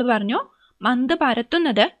 ഓൾറെഡി നമ്മൾ പറഞ്ഞു, മന്ത്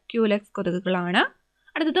പരത്തുന്നത് ക്യൂലെക്സ് കൊതുകുകളാണ്.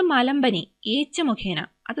 അടുത്തത് മലമ്പനി ഈച്ച മുഖേന.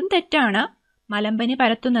 അതും തെറ്റാണ്. മലമ്പനി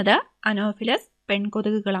പരത്തുന്നത് അനോഫിലസ്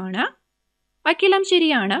പെൺകൊതുകുകളാണ്. ബാക്കിയെല്ലാം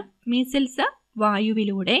ശരിയാണ്. Measles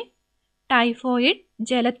വായുവിലൂടെ, typhoid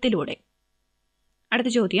ജലത്തിലൂടെ. അടുത്ത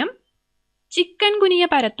ചോദ്യം, ചിക്കൻ ഗുനിയ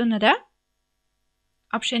പരത്തുന്നത്?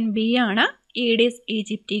 ഓപ്ഷൻ ബി ആണ്, ഈഡിസ്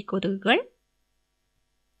ഈജിപ്തി കൊതുകുകൾ.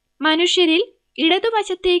 മനുഷ്യരിൽ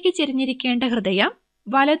ഇടതുവശത്തേക്ക് ചെരിഞ്ഞിരിക്കേണ്ട ഹൃദയം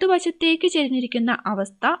വലതുവശത്തേക്ക് ചെരിഞ്ഞിരിക്കുന്ന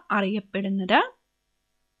അവസ്ഥ അറിയപ്പെടുന്നത്?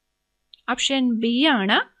 ഓപ്ഷൻ ബി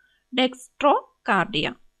ആണ്, ഡെക്സ്ട്രോകാർഡിയ.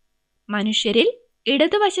 മനുഷ്യരിൽ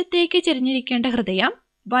ഇടതുവശത്തേക്ക് ചെരിഞ്ഞിരിക്കേണ്ട ഹൃദയം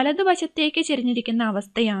വലതുവശത്തേക്ക് ചെരിഞ്ഞിരിക്കുന്ന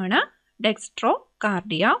അവസ്ഥയാണ്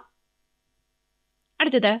ഡെക്സ്ട്രോകാർഡിയ.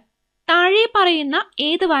 അടുത്തത്, താഴെ പറയുന്ന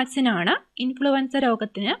ഏത് വാക്സിനാണ് ഇൻഫ്ലുവൻസ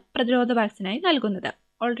രോഗത്തിന് പ്രതിരോധ വാക്സിനായി നൽകുന്നത്?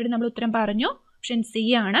 ഓൾറെഡി നമ്മൾ ഉത്തരം പറഞ്ഞു. ഓപ്ഷൻ സി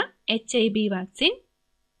ആണ്, HIV വാക്സിൻ.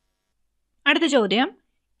 അടുത്ത ചോദ്യം,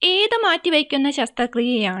 ഏത് മാറ്റിവയ്ക്കുന്ന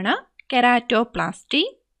ശസ്ത്രക്രിയയാണ് കെരാറ്റോപ്ലാസ്റ്റി?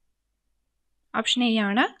 ഓപ്ഷൻ എ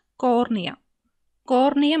ആണ്, കോർണിയ.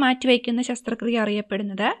 കോർണിയ മാറ്റിവയ്ക്കുന്ന ശസ്ത്രക്രിയ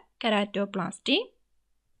അറിയപ്പെടുന്നത് കെരാറ്റോപ്ലാസ്റ്റി.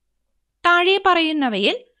 താഴെ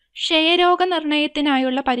പറയുന്നവയിൽ ക്ഷയരോഗ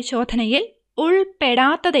നിർണയത്തിനായുള്ള പരിശോധനയിൽ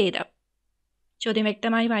ഉൾപ്പെടാത്തതേത്? ചോദ്യം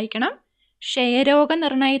വ്യക്തമായി വായിക്കണം. ക്ഷയരോഗ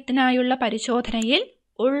നിർണയത്തിനായുള്ള പരിശോധനയിൽ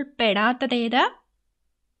ഉൾപ്പെടാത്തതേത്?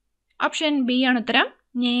 ഓപ്ഷൻ ബി ആണ് ഉത്തരം,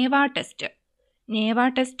 നേവ ടെസ്റ്റ്. നേവ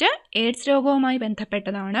ടെസ്റ്റ് എയ്ഡ്സ് രോഗവുമായി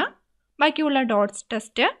ബന്ധപ്പെട്ടതാണ്. ബാക്കിയുള്ള ഡോട്ട്സ്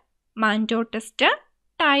ടെസ്റ്റ്, മാൻഡോ ടെസ്റ്റ്,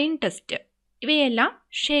 ടൈൻ ടെസ്റ്റ് ഇവയെല്ലാം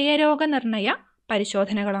ക്ഷയരോഗ നിർണയ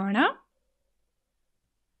പരിശോധനകളാണ്.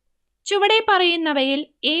 ചുവടെ പറയുന്നവയിൽ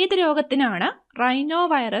ഏത് രോഗത്തിനാണ് റൈനോ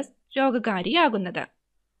വൈറസ് രോഗകാരിയാകുന്നത്?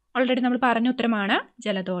 ഓൾറെഡി നമ്മൾ പറഞ്ഞ ഉത്തരമാണ്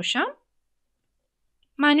ജലദോഷം.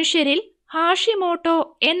 മനുഷ്യരിൽ ഹാഷിമോട്ടോ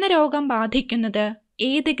എന്ന രോഗം ബാധിക്കുന്നത്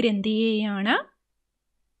ഏത് ഗ്രന്ഥിയെയാണ്?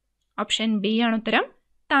 ഓപ്ഷൻ ബി ആണ് ഉത്തരം.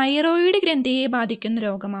 തൈറോയിഡ് ഗ്രന്ഥിയെ ബാധിക്കുന്ന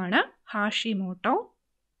രോഗമാണ് ഹാഷിമോട്ടോ.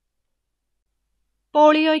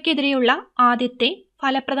 പോളിയോയ്ക്കെതിരെയുള്ള ആദ്യത്തെ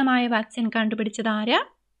ഫലപ്രദമായ വാക്സിൻ കണ്ടുപിടിച്ചത് ആര്?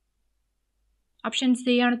 ഓപ്ഷൻ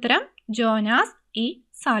സി ആണ് ഉത്തരം. Jonas E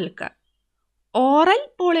സാൽക്കർ. Oral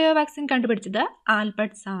polio vaccine കണ്ടുപിടിച്ചത്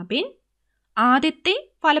ആൽബർട്ട് സാബിൻ. ആദ്യത്തെ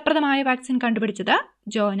ഫലപ്രദമായ വാക്സിൻ കണ്ടുപിടിച്ചത്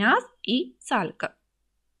ജോനാസ് ഇ സാൽക്കർ.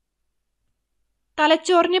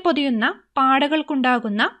 തലച്ചോറിനെ പൊതിയുന്ന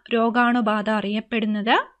പാടകൾക്കുണ്ടാകുന്ന രോഗാണുബാധ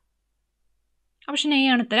അറിയപ്പെടുന്നത്? ഓപ്ഷൻ എ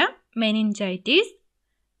ആണ് ഉത്തരം. മെനിഞ്ചൈറ്റിസ്.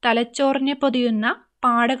 തലച്ചോറിനെ പൊതിയുന്ന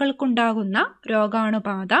പാടകൾക്കുണ്ടാകുന്ന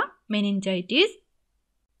രോഗാണുബാധ മെനിഞ്ചൈറ്റിസ്.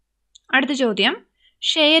 അടുത്ത ചോദ്യം,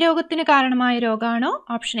 ക്ഷയരോഗത്തിന് കാരണമായ രോഗാണു?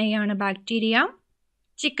 ഓപ്ഷൻ എ ആണ് ബാക്ടീരിയ.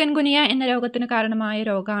 ചിക്കൻ ഗുനിയ എന്ന രോഗത്തിന് കാരണമായ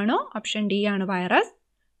രോഗാണു? ഓപ്ഷൻ ഡി ആണ് വൈറസ്.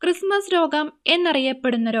 ക്രിസ്മസ് രോഗം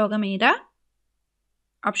എന്നറിയപ്പെടുന്ന രോഗം ഏത്?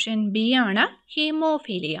 ഓപ്ഷൻ ബി ആണ്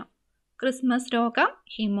ഹീമോഫീലിയ. ക്രിസ്മസ് രോഗം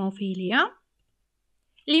ഹീമോഫീലിയ.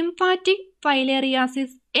 ലിംഫാറ്റിക്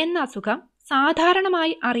ഫൈലേറിയാസിസ് എന്ന അസുഖം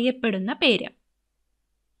സാധാരണമായി അറിയപ്പെടുന്ന പേര്?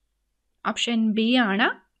 ഓപ്ഷൻ ബി ആണ്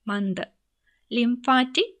മന്ത്.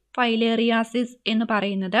 ലിംഫാറ്റിക് ഫൈലേറിയാസിസ് എന്ന്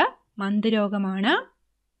പറയുന്നത് മന്ത് രോഗമാണ്.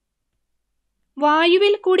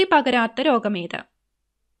 വായുവിൽ കൂടി പകരാത്ത രോഗമേത്?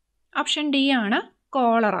 ഓപ്ഷൻ ഡി ആണ്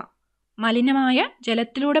കോളറ. മലിനമായ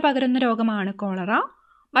ജലത്തിലൂടെ പകരുന്ന രോഗമാണ് കോളറ.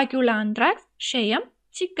 ബാക്കിയുള്ള ആന്ത്രാക്സ്, ക്ഷയം,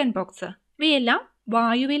 ചിക്കൻ പോക്സ് ഇവയെല്ലാം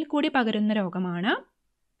വായുവിൽ കൂടി പകരുന്ന രോഗമാണ്.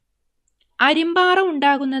 അരിമ്പാറ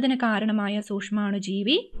ഉണ്ടാകുന്നതിന് കാരണമായ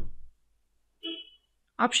സൂക്ഷ്മാണുജീവി?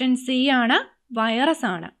 ഓപ്ഷൻ സി ആണ് വൈറസ്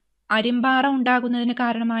ആണ്. അരിമ്പാറ ഉണ്ടാകുന്നതിന്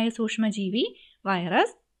കാരണമായ സൂക്ഷ്മജീവി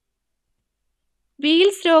വൈറസ്.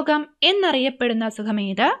 വീൽസ് രോഗം എന്നറിയപ്പെടുന്ന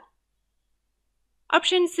അസുഖമേത്?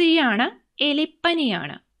 ഓപ്ഷൻ സി ആണ്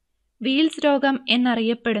എലിപ്പനിയാണ്. വീൽസ് രോഗം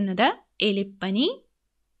എന്നറിയപ്പെടുന്നത് എലിപ്പനി.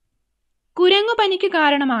 കുരങ്ങുപനിക്ക്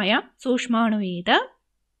കാരണമായ സൂക്ഷ്മാണു ഏത്?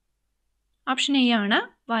 ഓപ്ഷൻ എ ആണ്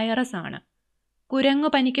വൈറസ് ആണ്.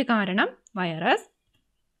 കുരങ്ങുപനിക്ക് കാരണം വൈറസ്.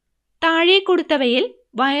 താഴെ കൊടുത്തവയിൽ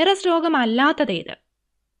വൈറസ് രോഗമല്ലാത്തതേത്?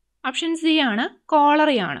 ഓപ്ഷൻ സി ആണ്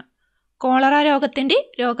കോളറയാണ്. കോളറ രോഗത്തിൻ്റെ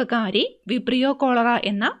രോഗകാരി വിബ്രിയോ കോളറ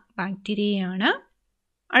എന്ന ബാക്ടീരിയയാണ്.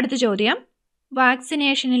 അടുത്ത ചോദ്യം,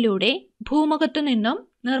 വാക്സിനേഷനിലൂടെ ഭൂമുഖത്തു നിന്നും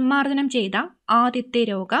നിർമ്മാർജ്ജനം ചെയ്ത ആദ്യത്തെ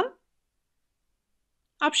രോഗം?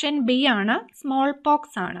 ഓപ്ഷൻ ബി ആണ് സ്മോൾ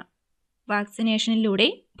പോക്സ് ആണ്. വാക്സിനേഷനിലൂടെ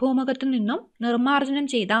ഭൂമുഖത്തു നിന്നും നിർമ്മാർജ്ജനം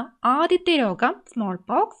ചെയ്ത ആദ്യത്തെ രോഗം സ്മോൾ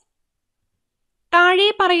പോക്സ്. താഴെ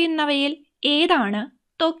പറയുന്നവയിൽ ഏതാണ്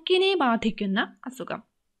ത്വക്കിനെ ബാധിക്കുന്ന അസുഖം?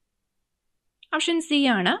 ഓപ്ഷൻ സി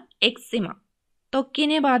ആണ് എക്സിമ.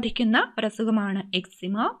 ത്വക്കിനെ ബാധിക്കുന്ന ഒരസുഖമാണ്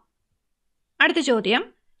എക്സിമ. അടുത്ത ചോദ്യം,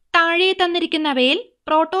 താഴെ തന്നിരിക്കുന്നവയിൽ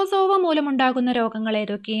പ്രോട്ടോസോവ മൂലമുണ്ടാകുന്ന രോഗങ്ങൾ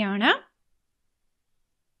ഏതൊക്കെയാണ്?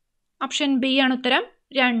 ഓപ്ഷൻ ബി ആണ് ഉത്തരം.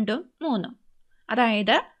 2, 3.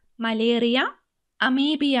 അതായത് മലേറിയ,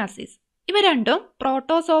 അമീബിയാസിസ് ഇവ രണ്ടും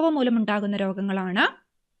പ്രോട്ടോസോവ മൂലമുണ്ടാകുന്ന രോഗങ്ങളാണ്.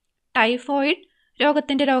 ടൈഫോയിഡ്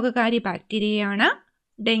രോഗത്തിൻ്റെ രോഗകാരി ബാക്ടീരിയയാണ്.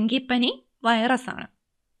 ഡെങ്കിപ്പനി വൈറസ് ആണ്.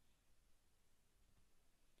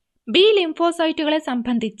 ബി ലിംഫോസൈറ്റുകളെ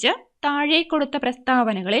സംബന്ധിച്ച് താഴെ കൊടുത്ത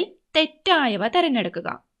പ്രസ്താവനകളിൽ തെറ്റായവ തിരഞ്ഞെടുക്കുക.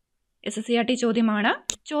 SSCRT ചോദ്യമാണ്,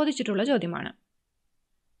 ചോദിച്ചിട്ടുള്ള ചോദ്യമാണ്.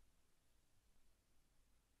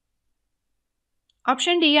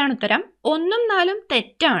 ഓപ്ഷൻ ഡി ആണ് ഉത്തരം. 1ഉം 4ഉം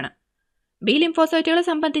തെറ്റാണ്. ബി ലിംഫോസൈറ്റുകളെ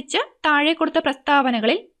സംബന്ധിച്ച് താഴെ കൊടുത്ത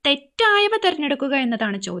പ്രസ്താവനകളിൽ തെറ്റായവ തിരഞ്ഞെടുക്കുക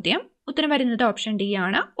എന്നതാണ് ചോദ്യം. ഉത്തരം വരുന്നത് ഓപ്ഷൻ ഡി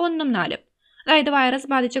ആണ്, 1ഉം 4ഉം. അതായത് വൈറസ്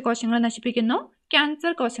ബാധിച്ച കോശങ്ങളെ നശിപ്പിക്കുന്നു,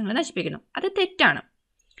 ക്യാൻസർ കോശങ്ങളെ നശിപ്പിക്കുന്നു, അത് തെറ്റാണ്.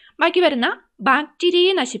 ബാക്കി വരുന്ന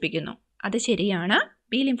ബാക്ടീരിയയെ നശിപ്പിക്കുന്നു, അത് ശരിയാണ്.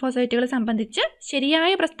 ബി ലിംഫോസൈറ്റുകളെ സംബന്ധിച്ച്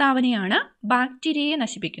ശരിയായ പ്രസ്താവനയാണ് ബാക്ടീരിയയെ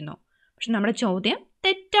നശിപ്പിക്കുന്നു. പക്ഷെ നമ്മുടെ ചോദ്യം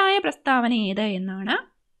തെറ്റായ പ്രസ്താവന ഏത് എന്നാണ്.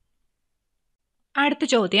 അടുത്ത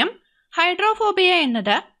ചോദ്യം, ഹൈഡ്രോഫോബിയ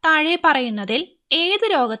എന്നത് താഴെ പറയുന്നതിൽ ഏത്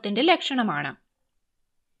രോഗത്തിന്റെ ലക്ഷണമാണ്?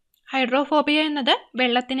 ഹൈഡ്രോഫോബിയ എന്നത്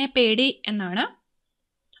വെള്ളത്തിനെ പേടി എന്നാണ്.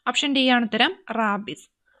 ഓപ്ഷൻ ഡി ആണ് ഉത്തരം. റാബിസ്.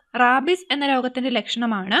 റാബിസ് എന്ന രോഗത്തിന്റെ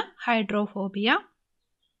ലക്ഷണമാണ് ഹൈഡ്രോഫോബിയ.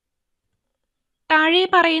 താഴെ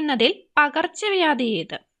പറയുന്നതിൽ പകർച്ചവ്യാധി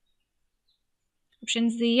ഏത്? ഓപ്ഷൻ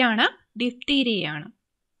സി ആണ് ഡിഫ്തീരിയയാണ്.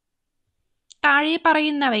 താഴെ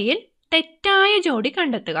പറയുന്നവയിൽ തെറ്റായ ജോഡി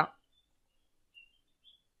കണ്ടെത്തുക.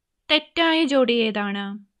 തെറ്റായ ജോഡി ഏതാണ്?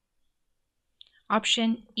 ഓപ്ഷൻ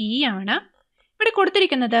ഇ ആണ്. ഇവിടെ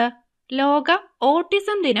കൊടുത്തിരിക്കുന്നത് ലോക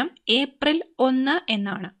ഓട്ടിസം ദിനം ഏപ്രിൽ 1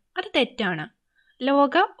 എന്നാണ്. അത് തെറ്റാണ്.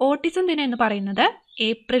 ലോക ഓട്ടിസം ദിനം എന്ന് പറയുന്നത്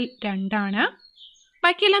ഏപ്രിൽ 2 ആണ്.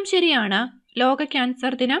 ബാക്കിയെല്ലാം ശരിയാണ്. ലോക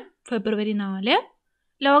ക്യാൻസർ ദിനം ഫെബ്രുവരി 4,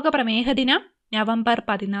 ലോക പ്രമേഹ ദിനം നവംബർ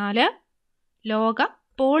 14, ലോക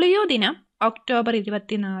പോളിയോ ദിനം ഒക്ടോബർ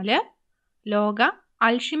 24, ലോക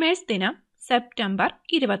അൾഷിമേഴ്സ് ദിനം സെപ്റ്റംബർ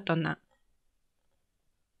 21.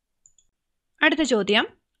 അടുത്ത ചോദ്യം,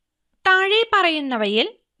 താഴെ പറയുന്നവയിൽ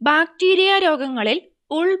ബാക്ടീരിയ രോഗങ്ങളിൽ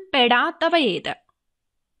ഉൾപ്പെടാത്തവ ഏത്?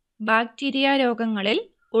 ബാക്ടീരിയ രോഗങ്ങളിൽ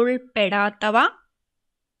ഉൾപ്പെടാത്തവ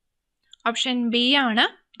ഓപ്ഷൻ ബി ആണ്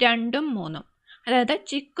 2ഉം 3ഉം. അതായത്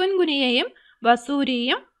ചിക്കുൻഗുനിയയും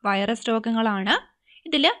വസൂരിയും വൈറസ് രോഗങ്ങളാണ്.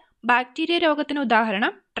 ഇതിൽ ബാക്ടീരിയ രോഗത്തിന്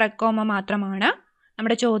ഉദാഹരണം ട്രക്കോമ മാത്രമാണ്.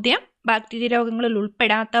 നമ്മുടെ ചോദ്യം ബാക്ടീരിയ രോഗങ്ങളിൽ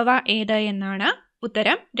ഉൾപ്പെടാത്തവ ഏത് എന്നാണ്.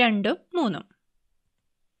 ഉത്തരം 2ഉം 3ഉം.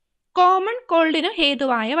 കോമൺ കോൾഡിന്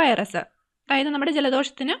ഹേതുവായ വൈറസ്, അതായത് നമ്മുടെ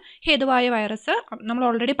ജലദോഷത്തിന് ഹേതുവായ വൈറസ് നമ്മൾ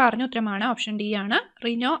ഓൾറെഡി പറഞ്ഞ ഉത്തരമാണ്. ഓപ്ഷൻ ഡി ആണ്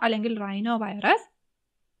റിനോ അല്ലെങ്കിൽ റൈനോ വൈറസ്.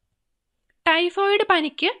 ടൈഫോയിഡ്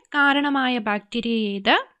പനിക്ക് കാരണമായ ബാക്ടീരിയ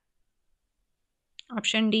ഏത്?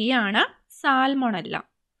 ഓപ്ഷൻ ഡി ആണ് സാൽമൊണല്ല.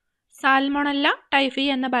 സാൽമൊണല്ല ടൈഫി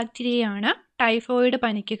എന്ന ബാക്ടീരിയയാണ് ടൈഫോയിഡ്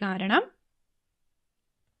പനിക്ക് കാരണം.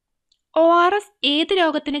 ORS ഏത്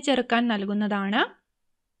രോഗത്തിന് ചെറുക്കാൻ നൽകുന്നതാണ്?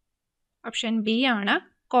 ഓപ്ഷൻ ബി ആണ്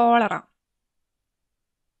കോളറ.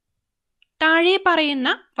 താഴെ പറയുന്ന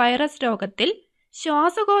വൈറസ് രോഗത്തിൽ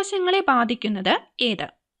ശ്വാസകോശങ്ങളെ ബാധിക്കുന്നത് ഏത്?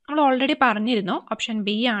 നമ്മൾ ഓൾറെഡി പറഞ്ഞിരുന്നു. ഓപ്ഷൻ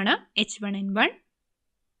ബി ആണ് H1N1.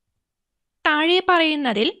 താഴെ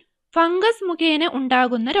പറയുന്നതിൽ ഫംഗസ് മുഖേന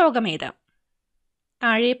ഉണ്ടാകുന്ന രോഗമേത്?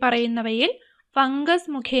 താഴെ പറയുന്നവയിൽ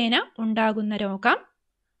ഫംഗസ് മുഖേന ഉണ്ടാകുന്ന രോഗം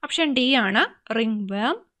ഓപ്ഷൻ ഡി ആണ് റിംഗ്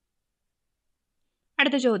വേം.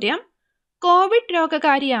 അടുത്ത ചോദ്യം, കോവിഡ്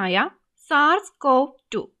രോഗകാരിയായ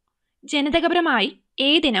SARS-CoV-2 ജനിതകപരമായി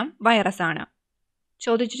ഏതിനം വൈറസാണ്?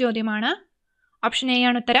 ചോദിച്ച ചോദ്യമാണ്. ഓപ്ഷൻ എ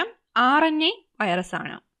ആണ് ഉത്തരം, RNA വൈറസ്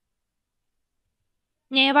ആണ്.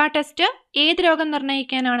 നേവ ടെസ്റ്റ് ഏത് രോഗം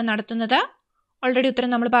നിർണ്ണയിക്കാനാണ് നടത്തുന്നത്? ഓൾറെഡി ഉത്തരം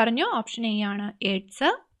നമ്മൾ പറഞ്ഞു. ഓപ്ഷൻ എ ആണ് എയ്ഡ്സ്.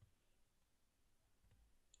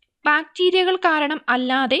 ബാക്ടീരിയകൾ കാരണം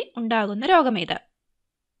അല്ലാതെ ഉണ്ടാകുന്ന രോഗമേത്?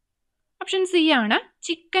 ഓപ്ഷൻ സി ആണ്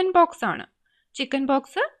ചിക്കൻ പോക്സ് ആണ്. ചിക്കൻ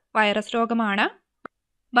പോക്സ് വൈറസ് രോഗമാണ്.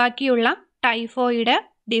 ബാക്കിയുള്ള ടൈഫോയിഡ്,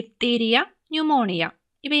 ഡിഫ്തീരിയ, ന്യൂമോണിയ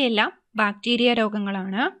ഇവയെല്ലാം ബാക്ടീരിയ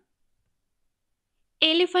രോഗങ്ങളാണ്.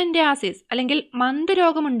 എലിഫന്റാസിസ് അല്ലെങ്കിൽ മന്ത്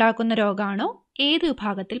രോഗം ഉണ്ടാക്കുന്ന രോഗാണു ഏത്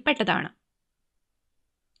വിഭാഗത്തിൽപ്പെട്ടതാണ്?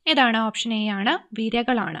 ഏതാണ്? ഓപ്ഷൻ എ ആണ്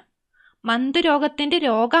വിരകളാണ്. മന്ത് രോഗത്തിന്റെ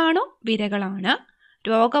രോഗാണു വിരകളാണ്.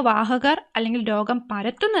 രോഗവാഹകർ അല്ലെങ്കിൽ രോഗം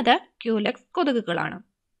പരത്തുന്നത് ക്യൂലെക്സ് കൊതുകുകളാണ്.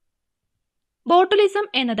 ബോട്ടുലിസം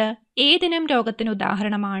എന്നത് ഏതിനം രോഗത്തിന്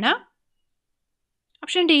ഉദാഹരണമാണ്?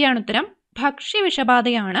 ഓപ്ഷൻ ഡി ആണ് ഉത്തരം,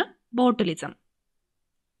 ഭക്ഷ്യവിഷബാധയാണ് ബോട്ടുലിസം.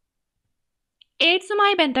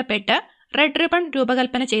 എയ്ഡ്സുമായി ബന്ധപ്പെട്ട് റെഡ് റിബൺ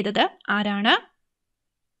രൂപകൽപ്പന ചെയ്തത് ആരാണ്?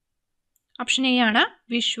 ഓപ്ഷൻ എ ആണ്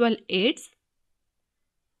വിഷ്വൽ എയ്ഡ്സ്.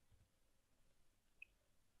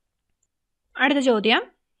 അടുത്ത ചോദ്യം,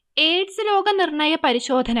 എയ്ഡ്സ് രോഗനിർണയ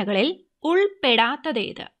പരിശോധനകളിൽ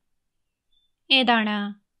ഉൾപ്പെടാത്തതേത്? ഏതാണ്?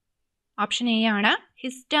 ഓപ്ഷൻ എ ആണ്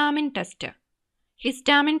ഹിസ്റ്റാമിൻ ടെസ്റ്റ്.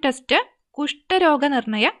 ഹിസ്റ്റാമിൻ ടെസ്റ്റ്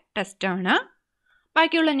കുഷ്ഠരോഗനിർണയ ടെസ്റ്റാണ്.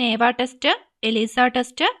 ബാക്കിയുള്ള നേവ test, Elisa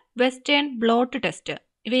test, western blot test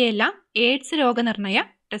ഇവയെല്ലാം എയ്ഡ്സ് രോഗനിർണയ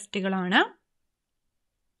ടെസ്റ്റുകളാണ്.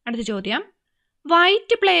 അടുത്ത ചോദ്യം,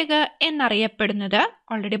 വൈറ്റ് പ്ലേഗ് എന്നറിയപ്പെടുന്നത്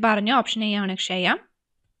ഓൾറെഡി പറഞ്ഞു. ഓപ്ഷൻ എ ആണ് ക്ഷയം.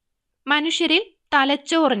 മനുഷ്യരിൽ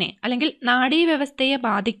തലച്ചോറിനെ അല്ലെങ്കിൽ നാഡീവ്യവസ്ഥയെ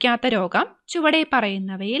ബാധിക്കാത്ത രോഗം ചുവടെ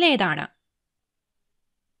പറയുന്നവയിൽ ഏതാണ്?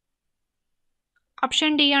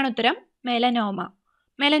 ഓപ്ഷൻ ഡി ആണ് ഉത്തരം, മെലനോമ.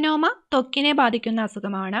 മെലനോമ ത്വക്കിനെ ബാധിക്കുന്ന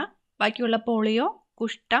അസുഖമാണ്. ബാക്കിയുള്ള പോളിയോ,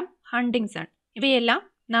 കുഷ്ഠം, ഹണ്ടിങ്സൺ ഇവയെല്ലാം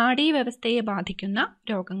നാഡീവ്യവസ്ഥയെ ബാധിക്കുന്ന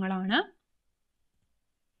രോഗങ്ങളാണ്.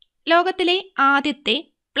 ലോകത്തിലെ ആദ്യത്തെ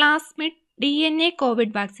പ്ലാസ്മിഡ് DNA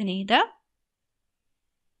കോവിഡ് വാക്സിൻ ഏത്?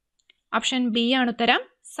 ഓപ്ഷൻ ബി ആണ് ഉത്തരം,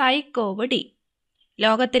 സൈക്കോവ്-D.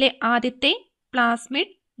 ലോകത്തിലെ ആദ്യത്തെ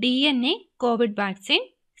പ്ലാസ്മിഡ് DNA കോവിഡ് വാക്സിൻ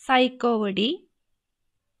സൈക്കോവ്-D.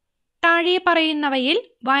 താഴെ പറയുന്നവയിൽ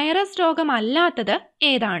വൈറസ് രോഗമല്ലാത്തത്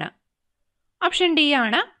ഏതാണ്? ഓപ്ഷൻ ഡി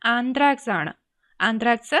ആണ് ആന്ത്രാക്സ് ആണ്.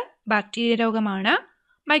 ആന്ത്രാക്സ് ബാക്ടീരിയ രോഗമാണ്.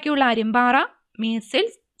 ബാക്കിയുള്ള അരിമ്പാറ,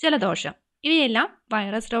 മീസിൽസ്, ജലദോഷം ഇവയെല്ലാം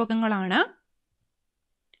വൈറസ് രോഗങ്ങളാണ്.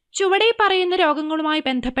 ചുവടെ പറയുന്ന രോഗങ്ങളുമായി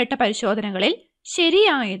ബന്ധപ്പെട്ട പരിശോധനകളിൽ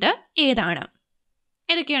ശരിയായത് ഏതാണ്?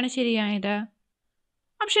 ഏതൊക്കെയാണ് ശരിയായത്?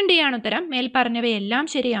 ഓപ്ഷൻ ഡി ആണ് ഉത്തരം, മേൽപ്പറഞ്ഞവയെല്ലാം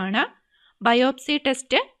ശരിയാണ്. Biopsy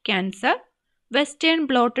test cancer, western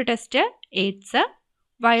blot test AIDS,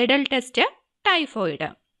 Widal test typhoid.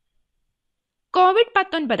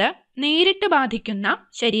 COVID-19 നേരിട്ട് ബാധിക്കുന്ന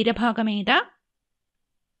ശരീരഭാഗം ഏത്?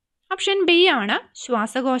 ഓപ്ഷൻ ബി ആണ്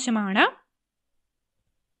ശ്വാസകോശമാണ്.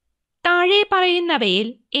 താഴെ പറയുന്നവയിൽ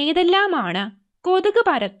ഏതെല്ലാമാണ് കൊതുക്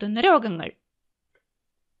പരത്തുന്ന രോഗങ്ങൾ?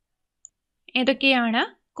 ഏതൊക്കെയാണ്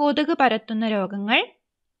കൊതുക് പരത്തുന്ന രോഗങ്ങൾ?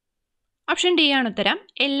 ഓപ്ഷൻ ഡി ആണ് ഉത്തരം.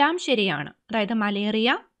 എല്ലാം ശരിയാണ്. അതായത് മലേറിയ,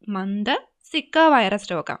 മന്ത്, സിക്ക വൈറസ്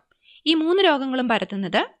രോഗം, ഈ 3 രോഗങ്ങളും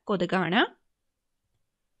പരത്തുന്നത് കൊതുകാണ്.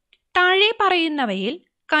 താഴെ പറയുന്നവയിൽ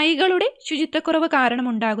കൈകളുടെ ശുചിത്വക്കുറവ്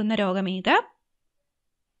കാരണമുണ്ടാകുന്ന രോഗം ഏത്?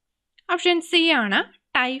 ഓപ്ഷൻ സി ആണ്,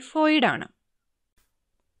 ടൈഫോയിഡ് ആണ്.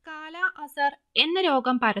 കാല അസർ എന്ന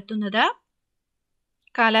രോഗം പരത്തുന്നത്?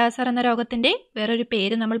 കാല അസർ എന്ന രോഗത്തിന്റെ വേറൊരു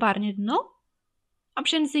പേര് നമ്മൾ പറഞ്ഞിരുന്നു.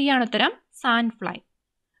 ഓപ്ഷൻ സി ആണ് ഉത്തരം, സാൻഫ്ലൈ.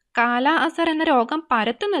 കാല അസർ എന്ന രോഗം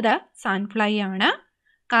പരത്തുന്നത് സാൻഫ്ലൈ ആണ്.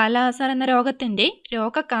 കാല അസർ എന്ന രോഗത്തിന്റെ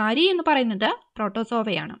രോഗകാരി എന്ന് പറയുന്നത്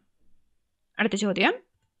പ്രോട്ടോസോവയാണ്. അടുത്ത ചോദ്യം.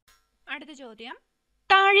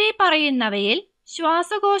 താഴെ പറയുന്നവയിൽ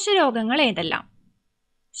ശ്വാസകോശ രോഗങ്ങൾ ഏതെല്ലാം?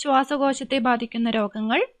 ശ്വാസകോശത്തെ ബാധിക്കുന്ന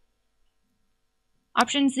രോഗങ്ങൾ?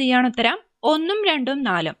 ഓപ്ഷൻ സി ആണ് ഉത്തരം. 1, 2,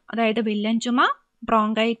 4, അതായത് വില്ലൻ ചുമ,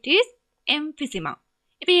 ബ്രോങ്കൈറ്റിസ്, എംഫിസിമ,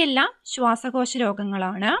 ഇവയെല്ലാം ശ്വാസകോശ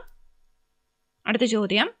രോഗങ്ങളാണ്. അടുത്ത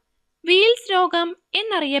ചോദ്യം. വീൽസ് രോഗം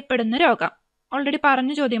എന്നറിയപ്പെടുന്ന രോഗം? ഓൾറെഡി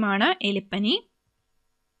പറഞ്ഞ ചോദ്യമാണ്, എലിപ്പനി.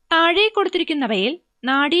 താഴെ കൊടുത്തിരിക്കുന്നവയിൽ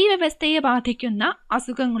നാഡീവ്യവസ്ഥയെ ബാധിക്കുന്ന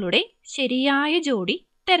അസുഖങ്ങളുടെ ശരിയായ ജോഡി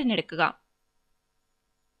തിരഞ്ഞെടുക്കുക.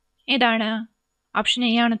 ഏതാണ്? ഓപ്ഷൻ എ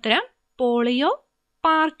ആണ് ഉത്തരം, പോളിയോ,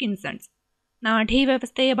 പാർക്കിൻസൺസ്.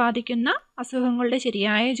 നാഡീവ്യവസ്ഥയെ ബാധിക്കുന്ന അസുഖങ്ങളുടെ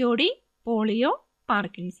ശരിയായ ജോഡി പോളിയോ,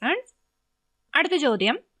 പാർക്കിൻസൺസ്. അടുത്ത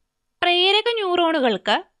ചോദ്യം. പ്രേരക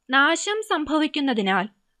ന്യൂറോണുകൾക്ക് നാശം സംഭവിക്കുന്നതിനാൽ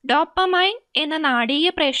ഡോപ്പമൈൻ എന്ന നാഡീയ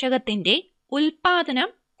പ്രേഷകത്തിന്റെ ഉൽപാദനം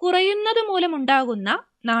കുറയുന്നത് മൂലമുണ്ടാകുന്ന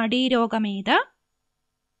നാഡീരോഗമേത്?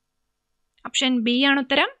 ഓപ്ഷൻ ബി ആണ്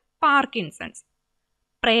ഉത്തരം, പാർക്കിൻസൺസ്.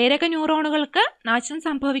 പ്രേരക ന്യൂറോണുകൾക്ക് നാശം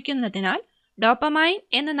സംഭവിക്കുന്നതിനാൽ ഡോപ്പമൈൻ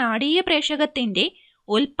എന്ന നാഡീയ പ്രേഷകത്തിന്റെ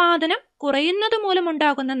ഉൽപാദനം കുറയുന്നത്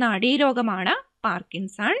മൂലമുണ്ടാകുന്ന നാഡീരോഗമാണ്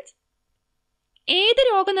പാർക്കിൻസൺസ്. ഏത്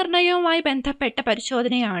രോഗനിർണയവുമായി ബന്ധപ്പെട്ട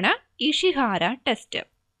പരിശോധനയാണ് ഇഷിഹാര ടെസ്റ്റ്?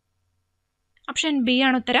 ഓപ്ഷൻ ബി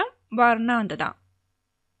ആണ് ഉത്തരം, വർണ്ണാന്തത.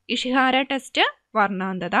 Ishihara test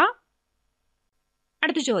വർണ്ണാന്തത.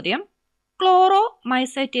 അടുത്ത ചോദ്യം.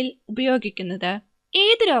 ക്ലോറോമൈസെറ്റിൽ ഉപയോഗിക്കുന്നത്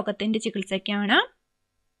ഏത് രോഗത്തിന്റെ ചികിത്സയ്ക്കാണ്?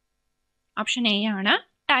 ഓപ്ഷൻ എ ആണ്,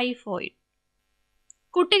 ടൈഫോയിഡ്.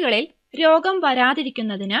 കുട്ടികളിൽ രോഗം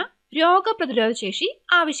വരാതിരിക്കുന്നതിന് രോഗപ്രതിരോധ ശേഷി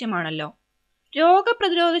ആവശ്യമാണല്ലോ.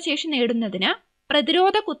 രോഗപ്രതിരോധ ശേഷി നേടുന്നതിന്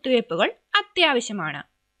പ്രതിരോധ കുത്തിവയ്പ്പുകൾ അത്യാവശ്യമാണ്.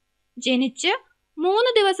 ജനിച്ച്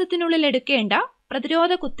 3 ദിവസത്തിനുള്ളിൽ എടുക്കേണ്ട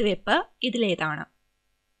പ്രതിരോധ കുത്തിവയ്പ്പ് ഇതിലേതാണ്?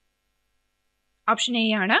 ഓപ്ഷൻ എ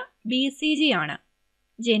ആണ്, BCG ആണ്.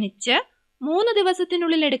 ജനിച്ച് 3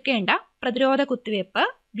 ദിവസത്തിനുള്ളിൽ എടുക്കേണ്ട പ്രതിരോധ കുത്തിവയ്പ്പ്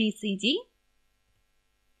BCG.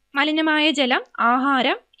 മലിനമായ ജലം,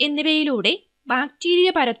 ആഹാരം എന്നിവയിലൂടെ ബാക്ടീരിയ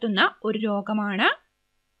പരത്തുന്ന ഒരു രോഗമാണ്.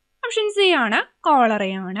 ഓപ്ഷൻ സി ആണ്,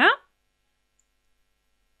 കോളറയാണ്.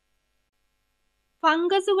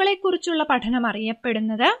 ഫംഗസുകളെ കുറിച്ചുള്ള പഠനം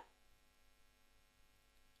അറിയപ്പെടുന്നത്?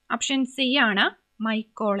 ഓപ്ഷൻ സി ആണ്,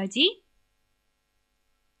 മൈക്കോളജി.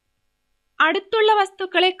 അടുത്തുള്ള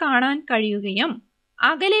വസ്തുക്കളെ കാണാൻ കഴിയുകയും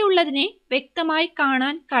അകലെയുള്ളതിനെ വ്യക്തമായി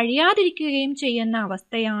കാണാൻ കഴിയാതിരിക്കുകയും ചെയ്യുന്ന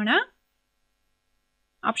അവസ്ഥയാണ്?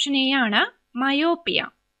 ഓപ്ഷൻ എ ആണ്, മയോപ്പിയ.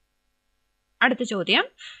 അടുത്ത ചോദ്യം.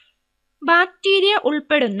 ബാക്ടീരിയ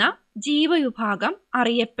ഉൾപ്പെടുന്ന ജീവവിഭാഗം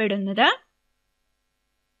അറിയപ്പെടുന്നത്?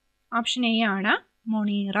 ഓപ്ഷൻ എ ആണ്,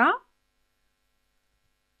 മൊണീറ.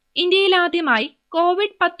 ഇന്ത്യയിൽ ആദ്യമായി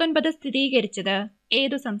COVID-19 സ്ഥിരീകരിച്ചത്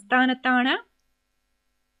ഏതു സംസ്ഥാനത്താണ്?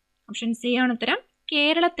 ഓപ്ഷൻ സി ആണ് ഉത്തരം,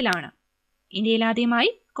 കേരളത്തിലാണ്. ഇന്ത്യയിൽ ആദ്യമായി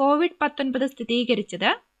COVID-19 സ്ഥിരീകരിച്ചത്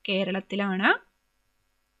കേരളത്തിലാണ്.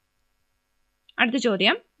 അടുത്ത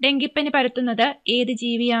ചോദ്യം. ഡെങ്കിപ്പനി പരത്തുന്നത് ഏത്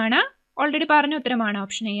ജീവിയാണ്? ഓൾറെഡി പറഞ്ഞ ഉത്തരമാണ്,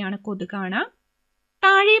 ഓപ്ഷൻ എ ആണ്, കൊതുകാണ്.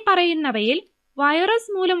 താഴെ പറയുന്നവയിൽ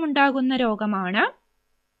വൈറസ് മൂലമുണ്ടാകുന്ന രോഗമാണ്?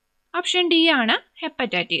 ഓപ്ഷൻ ഡി ആണ്,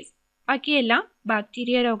 ഹെപ്പറ്റൈറ്റിസ്. ബാക്കിയെല്ലാം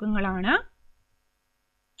ബാക്ടീരിയ രോഗങ്ങളാണ്.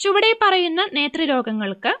 ചുവടെ പറയുന്ന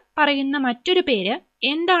നേത്രരോഗങ്ങൾക്ക് പറയുന്ന മറ്റൊരു പേര്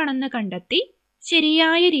എന്താണെന്ന് കണ്ടെത്തി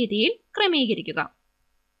ശരിയായ രീതിയിൽ ക്രമീകരിക്കുക.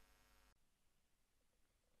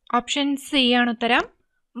 ഓപ്ഷൻ സി ആണ് ഉത്തരം,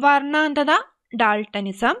 വർണ്ണാന്തത,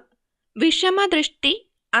 Daltonism, വിഷമദൃഷ്ടി,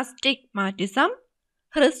 astigmatism,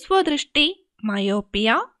 ഹ്രസ്വദൃഷ്ടി, myopia,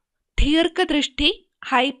 ദീർഘദൃഷ്ടി,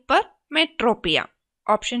 hyper മെട്രോപ്പിയ.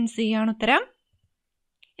 Option C ആണ് ഉത്തരം.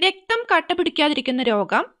 രക്തം കട്ടപിടിക്കാതിരിക്കുന്ന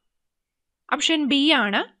രോഗം? ഓപ്ഷൻ ബി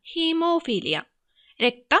ആണ്, ഹീമോഫീലിയ.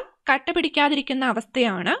 രക്തം കട്ടപിടിക്കാതിരിക്കുന്ന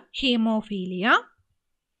അവസ്ഥയാണ് ഹീമോഫീലിയ.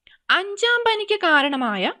 5ാം പനിക്ക്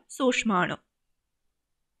കാരണമായ സൂക്ഷ്മാണു?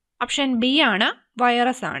 ഓപ്ഷൻ ബി ആണ്,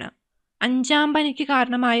 വൈറസ് ആണ്. 5ാം പനിക്ക്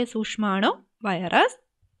കാരണമായ സൂക്ഷ്മാണു വൈറസ്.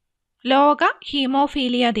 ലോക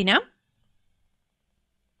ഹീമോഫീലിയ ദിനം?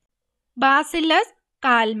 ബാസില്ലസ്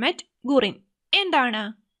കാൽമെറ്റ് ഗുറിൻ എന്താണ്?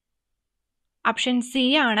 ഓപ്ഷൻ സി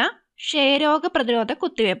ആണ്, ക്ഷയരോഗ പ്രതിരോധ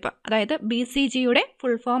കുത്തിവയ്പ്പ്. അതായത് BCGയുടെ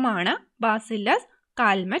ഫുൾ ഫോം ആണ് ബാസില്ലസ്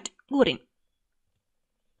കാൽമറ്റ് ഗുറിൻ.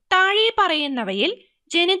 താഴെ പറയുന്നവയിൽ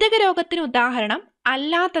ജനിതക രോഗത്തിന് ഉദാഹരണം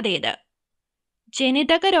അല്ലാത്തതേത്?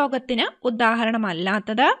 ജനിതക രോഗത്തിന്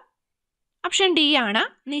ഉദാഹരണമല്ലാത്തത് ഓപ്ഷൻ ഡി ആണ്,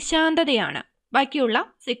 നിശാന്തതയാണ്. ബാക്കിയുള്ള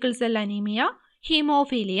സിക്കിൾ സെൽ അനീമിയ,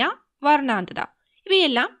 ഹീമോഫീലിയ, വർണ്ണാന്തത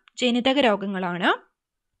ഇവയെല്ലാം ജനിതക രോഗങ്ങളാണ്.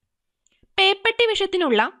 പേപ്പട്ടി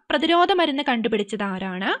വിഷത്തിനുള്ള പ്രതിരോധ മരുന്ന് കണ്ടുപിടിച്ചത്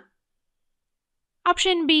ആരാണ്?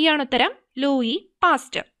 ഓപ്ഷൻ ബി ആണ് ഉത്തരം, ലൂയി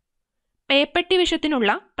പാസ്റ്റർ. പേപ്പട്ടി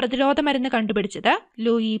വിഷത്തിനുള്ള പ്രതിരോധ മരുന്ന് കണ്ടുപിടിച്ചത്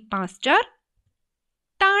ലൂയി പാസ്റ്റർ.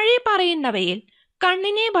 താഴെ പറയുന്നവയിൽ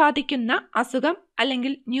കണ്ണിനെ ബാധിക്കുന്ന അസുഖം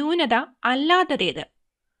അല്ലെങ്കിൽ ന്യൂനത അല്ലാത്തതേത്?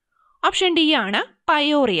 ഓപ്ഷൻ ഡി ആണ്,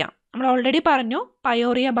 പയോറിയ. നമ്മൾ ഓൾറെഡി പറഞ്ഞു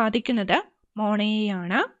പയോറിയ ബാധിക്കുന്നത്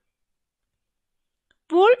മോണയെയാണ്.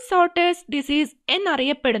 വൂൾ സോർട്ടേഴ്സ് ഡിസീസ്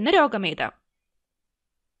എന്നറിയപ്പെടുന്ന രോഗമേത്?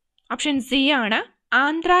 ഓപ്ഷൻ സി ആണ്,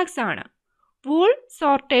 ആന്ത്രാക്സ് ആണ്. വൂൾ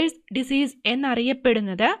സോർട്ടേഴ്സ് ഡിസീസ്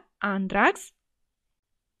എന്നറിയപ്പെടുന്നത് ആന്ത്രാക്സ്.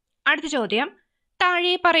 അടുത്ത ചോദ്യം,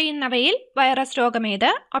 താഴെ പറയുന്നവയിൽ വൈറസ് രോഗമേത്?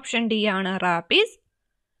 ഓപ്ഷൻ ഡി ആണ്, റാബീസ്.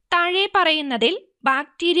 താഴെ പറയുന്നതിൽ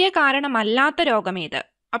ബാക്ടീരിയ കാരണമല്ലാത്ത രോഗമേത്?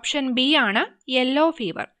 ഓപ്ഷൻ ബി ആണ്, yellow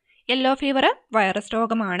fever. Yellow fever virus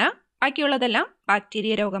രോഗമാണ്, ബാക്കിയുള്ളതെല്ലാം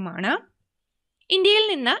ബാക്ടീരിയ രോഗമാണ്. ഇന്ത്യയിൽ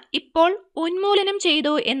നിന്ന് ഇപ്പോൾ ഉന്മൂലനം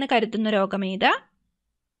ചെയ്തു എന്ന് കരുതുന്ന രോഗമേത്?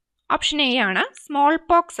 ഓപ്ഷൻ എ ആണ്, സ്മോൾ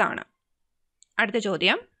പോക്സ് ആണ്. അടുത്ത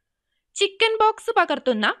ചോദ്യം, ചിക്കൻ പോക്സ്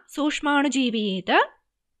പകർത്തുന്ന സൂക്ഷ്മാണുജീവി ഏത്?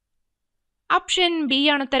 ഓപ്ഷൻ ബി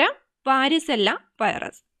ആണ് ഉത്തരം, varicella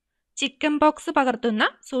virus. Chicken pox പകർത്തുന്ന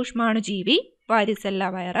സൂക്ഷ്മാണുജീവി varicella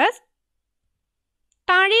virus.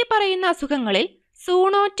 താഴെ പറയുന്ന അസുഖങ്ങളിൽ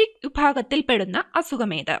സൂണോറ്റിക് വിഭാഗത്തിൽപ്പെടുന്ന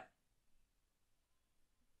അസുഖമേത്?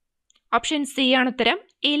 ഓപ്ഷൻ സി ആണ് ഉത്തരം,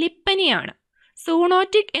 എലിപ്പനിയാണ്.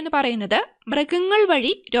 സൂണോറ്റിക് എന്ന് പറയുന്നത് മൃഗങ്ങൾ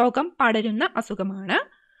വഴി രോഗം പടരുന്ന അസുഖമാണ്.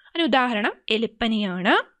 അതിന് ഉദാഹരണം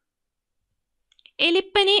എലിപ്പനിയാണ്.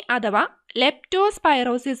 എലിപ്പനി അഥവാ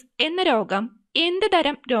ലെപ്റ്റോസ്പൈറോസിസ് എന്ന രോഗം എന്ത്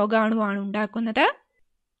തരം രോഗാണുവാണ് ഉണ്ടാക്കുന്നത്?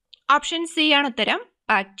 ഓപ്ഷൻ സി ആണ് ഉത്തരം,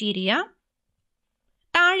 ബാക്ടീരിയ.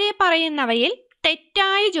 താഴെ പറയുന്നവയിൽ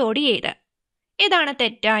തെറ്റായ ജോഡി ഏത്? ഏതാണ്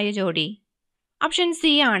തെറ്റായ ജോഡി? ഓപ്ഷൻ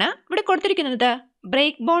സി ആണ് ഇവിടെ കൊടുത്തിരിക്കുന്നത്,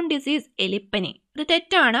 ബ്രേക്ക് ബോൺ ഡിസീസ് എലിപ്പനി. ഇത്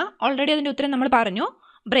തെറ്റാണ്, ഓൾറെഡി അതിൻ്റെ ഉത്തരം നമ്മൾ പറഞ്ഞു.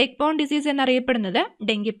 ബ്രേക്ക് ബോൺ ഡിസീസ് എന്നറിയപ്പെടുന്നത്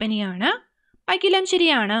ഡെങ്കിപ്പനിയാണ്. ബാക്കിയെല്ലാം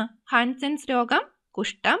ശരിയാണ്. ഹാൻസൻസ് രോഗം,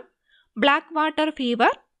 കുഷ്ഠം, ബ്ലാക്ക് വാട്ടർ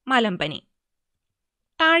ഫീവർ, മലമ്പനി.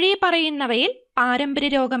 താഴെ പറയുന്നവയിൽ പാരമ്പര്യ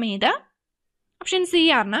രോഗമേത്? ഓപ്ഷൻ സി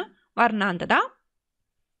ആണ്, വർണ്ണാന്തത.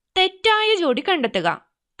 തെറ്റായ ജോഡി കണ്ടെത്തുക.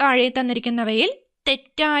 താഴെ തന്നിരിക്കുന്നവയിൽ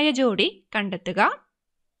തെറ്റായ ജോഡി കണ്ടെത്തുക.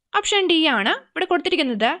 ഓപ്ഷൻ ഡി ആണ് ഇവിടെ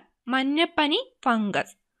കൊടുത്തിരിക്കുന്നത്, മഞ്ഞപ്പനി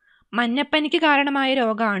ഫംഗസ്. മഞ്ഞപ്പനിക്ക് കാരണമായ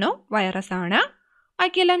രോഗാണു വൈറസ് ആണ്.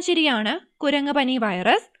 ബാക്കിയെല്ലാം ശരിയാണ്. കുരങ്ങുപനി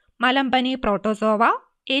വൈറസ്, മലമ്പനി പ്രോട്ടോസോവ,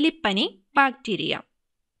 എലിപ്പനി ബാക്ടീരിയ.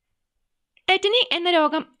 ടെറ്റനി എന്ന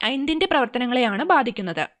രോഗം എന്തിൻ്റെ പ്രവർത്തനങ്ങളെയാണ്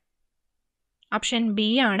ബാധിക്കുന്നത്? ഓപ്ഷൻ ബി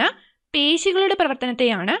ആണ്, പേശികളുടെ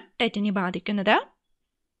പ്രവർത്തനത്തെയാണ് ടെറ്റനി ബാധിക്കുന്നത്.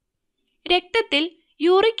 രക്തത്തിൽ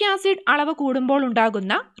യൂറിക് ആസിഡ് അളവ് കൂടുമ്പോൾ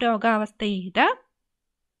ഉണ്ടാകുന്ന രോഗാവസ്ഥ ഏത്?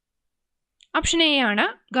 ഓപ്ഷൻ എ ആണ്,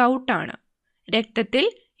 ഗൗട്ടാണ്. രക്തത്തിൽ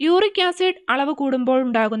യൂറിക് ആസിഡ് അളവ് കൂടുമ്പോൾ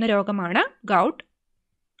ഉണ്ടാകുന്ന രോഗമാണ് ഗൗട്ട്.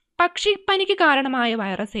 പക്ഷിപ്പനിക്ക് കാരണമായ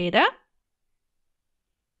വൈറസ് ഏത്?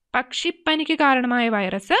 പക്ഷിപ്പനിക്ക് കാരണമായ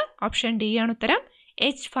വൈറസ് ഓപ്ഷൻ ഡി ആണ് ഉത്തരം,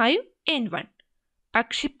 H5N1.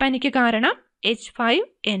 പക്ഷിപ്പനിക്ക് കാരണം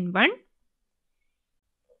H5N1.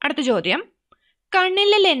 അടുത്ത ചോദ്യം,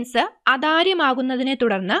 കണ്ണിലെ ലെൻസ് അതാര്യമാകുന്നതിനെ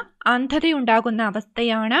തുടർന്ന് അന്ധതയുണ്ടാകുന്ന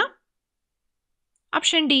അവസ്ഥയാണ്?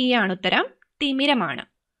 ഓപ്ഷൻ ഡി ആണ് ഉത്തരം, തിമിരമാണ്.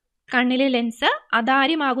 കണ്ണിലെ ലെൻസ്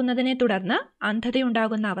അതാര്യമാകുന്നതിനെ തുടർന്ന്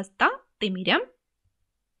അന്ധതയുണ്ടാകുന്ന അവസ്ഥ തിമിരം.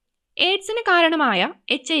 എയ്ഡ്സിന് കാരണമായ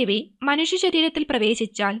HIV മനുഷ്യ ശരീരത്തിൽ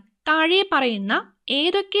പ്രവേശിച്ചാൽ താഴെ പറയുന്ന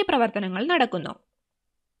ഏതൊക്കെ പ്രവർത്തനങ്ങൾ നടക്കുന്നു?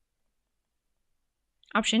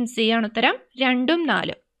 ഓപ്ഷൻ സി ആണ് ഉത്തരം, 2ഉം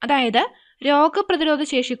 4ഉം. അതായത് രോഗപ്രതിരോധ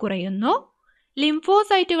ശേഷി കുറയുന്നു,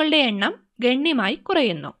 ലിംഫോസൈറ്റുകളുടെ എണ്ണം ഗണ്യമായി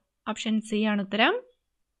കുറയുന്നു. ഓപ്ഷൻ സി ആണ് ഉത്തരം.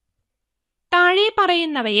 താഴെ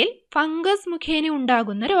പറയുന്നവയിൽ ഫംഗസ് മുഖേന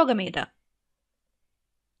ഉണ്ടാകുന്ന രോഗമേത്?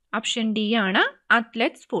 ഓപ്ഷൻ ഡി ആണ്,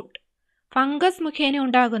 അത്ലറ്റ്സ് ഫുട്ട്. ഫംഗസ് മുഖേന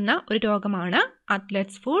ഉണ്ടാകുന്ന ഒരു രോഗമാണ്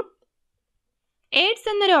അത്ലറ്റ്സ് ഫുട്ട്. എയ്ഡ്സ്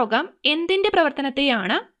എന്ന രോഗം എന്തിൻ്റെ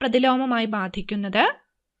പ്രവർത്തനത്തെയാണ് പ്രതിലോമമായി ബാധിക്കുന്നത്?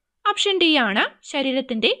 ഓപ്ഷൻ ഡി ആണ്,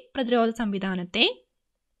 ശരീരത്തിൻ്റെ പ്രതിരോധ സംവിധാനത്തെ.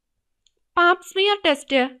 പാപ്സ്മിയർ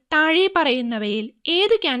ടെസ്റ്റ് താഴെ പറയുന്നവയിൽ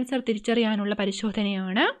ഏത് ക്യാൻസർ തിരിച്ചറിയാനുള്ള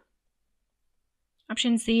പരിശോധനയാണ്?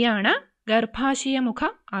 ഓപ്ഷൻ സി ആണ്, ഗർഭാശയമുഖ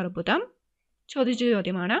അർബുദം. ചോദിച്ച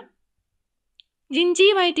ചോദ്യമാണ്.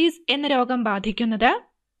 ജിഞ്ചിവൈറ്റിസ് എന്ന രോഗം ബാധിക്കുന്നത്?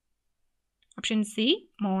 Option C,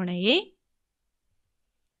 മോണയെ.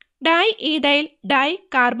 Dye ethyl dye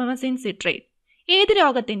കാർബമസിൻ citrate ഏത്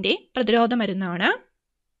രോഗത്തിൻ്റെ പ്രതിരോധ മരുന്നാണ്?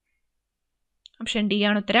 ഓപ്ഷൻ ഡി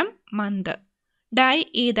ആണ് ഉത്തരം month. Dye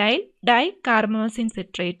ethyl dye കാർബമസിൻ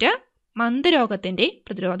citrate month രോഗത്തിന്റെ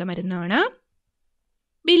പ്രതിരോധ മരുന്നാണ്.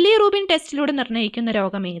 ബില്ലി റൂബിൻ ടെസ്റ്റിലൂടെ നിർണ്ണയിക്കുന്ന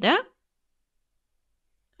രോഗം ഏത്?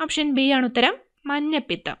 ഓപ്ഷൻ ബി ആണ് ഉത്തരം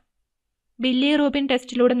മഞ്ഞപ്പിത്തം. ബില്ലി റൂബിൻ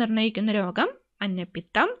ടെസ്റ്റിലൂടെ നിർണ്ണയിക്കുന്ന രോഗം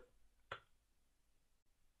മഞ്ഞപ്പിത്തം.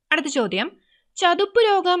 അടുത്ത ചോദ്യം, ചതുപ്പ്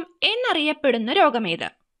രോഗം എന്നറിയപ്പെടുന്ന രോഗമേത്?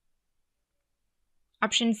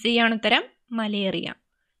 ഓപ്ഷൻ സി ആണ് ഉത്തരം മലേറിയ.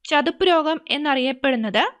 ചതുപ്പ് രോഗം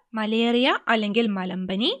എന്നറിയപ്പെടുന്നത് മലേറിയ അല്ലെങ്കിൽ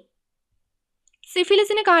മലമ്പനി.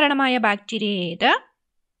 സിഫിലിസിന് കാരണമായ ബാക്ടീരിയ ഏത്?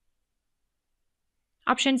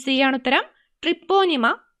 ഓപ്ഷൻ സി ആണ് ഉത്തരം ട്രിപ്പോനിമ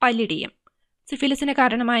പല്ലിഡിയം. സിഫിലിസിന്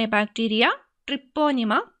കാരണമായ ബാക്ടീരിയ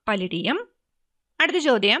ട്രിപ്പോനിമ പല്ലിഡിയം. അടുത്ത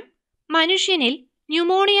ചോദ്യം, മനുഷ്യനിൽ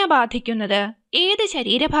ന്യൂമോണിയ ബാധിക്കുന്നത് ഏത്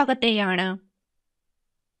ശരീരഭാഗത്തെയാണ്?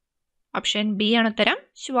 ഓപ്ഷൻ ബി ആണ് ഉത്തരം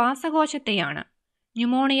ശ്വാസകോശത്തെയാണ്.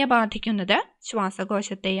 ന്യൂമോണിയ ബാധിക്കുന്നത്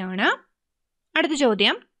ശ്വാസകോശത്തെയാണ്. അടുത്ത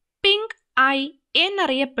ചോദ്യം, പിങ്ക് ഐ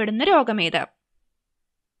എന്നറിയപ്പെടുന്ന രോഗമേത്?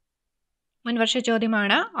 മുൻവർഷ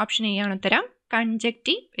ചോദ്യമാണ്. ഓപ്ഷൻ എ ആണ് ഉത്തരം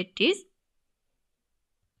കൺജക്റ്റിവൈറ്റിസ്.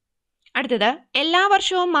 അടുത്തത്, എല്ലാ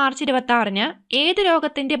വർഷവും മാർച്ച് 26-ന് ഏത്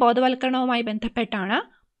രോഗത്തിന്റെ ബോധവൽക്കരണവുമായി ബന്ധപ്പെട്ടാണ്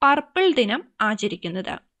പർപ്പിൾ ദിനം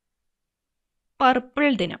ആചരിക്കുന്നത്? പർപ്പിൾ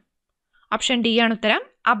ദിനം. ഓപ്ഷൻ ഡി ആണ് ഉത്തരം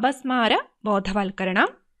അപസ്മാര ബോധവൽക്കരണം.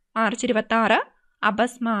 മാർച്ച് 26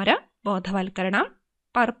 അപസ്മാര ബോധവൽക്കരണം,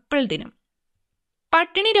 പർപ്പിൾ ദിനം.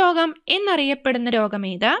 പട്ടിണി രോഗം എന്നറിയപ്പെടുന്ന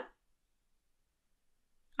രോഗമേത്?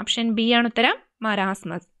 ഓപ്ഷൻ ബി ആണ് ഉത്തരം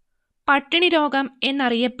മരാസ്മസ്. പട്ടിണി രോഗം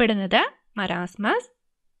എന്നറിയപ്പെടുന്നത് മരാസ്മസ്.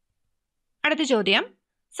 അടുത്ത ചോദ്യം,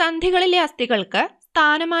 സന്ധികളിലെ അസ്ഥികൾക്ക്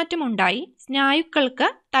സ്ഥാനമാറ്റമുണ്ടായി സ്നായുക്കൾക്ക്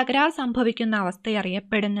തകരാർ സംഭവിക്കുന്ന അവസ്ഥ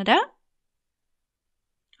അറിയപ്പെടുന്നത്?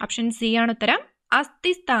 ഓപ്ഷൻ സി ആണ് ഉത്തരം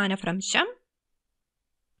അസ്ഥിസ്ഥാനഭ്രംശം.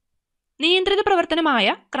 നിയന്ത്രിത പ്രവർത്തനമായ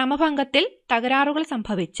ക്രമഭംഗത്തിൽ തകരാറുകൾ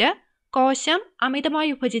സംഭവിച്ച് കോശം അമിതമായി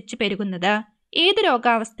വിഭജിച്ച് പെരുകുന്നത് ഏത്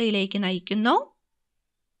രോഗാവസ്ഥയിലേക്ക് നയിക്കുന്നു?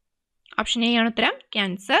 ഓപ്ഷൻ എ ആണ് ഉത്തരം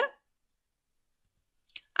ക്യാൻസർ.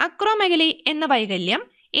 അക്രോമെഗലി എന്ന വൈകല്യം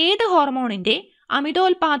ഏത് ഹോർമോണിന്റെ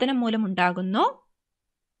അമിതോൽപാദനം മൂലമുണ്ടാകുന്നു?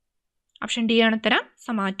 ഓപ്ഷൻ ഡി ആണ് ഉത്തരം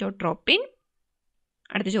സൊമാറ്റോട്രോപ്പിൻ.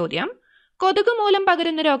 അടുത്ത ചോദ്യം, കൊതുക് മൂലം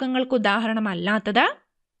പകരുന്ന രോഗങ്ങൾക്ക് ഉദാഹരണമല്ലാത്തത്?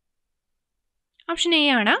 ഓപ്ഷൻ എ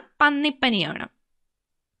ആണ് പന്നിപ്പനിയാണ്.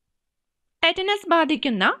 ടെറ്റനസ്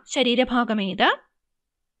ബാധിക്കുന്ന ശരീരഭാഗം ഏത്?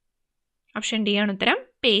 ഓപ്ഷൻ ഡി ആണ് ഉത്തരം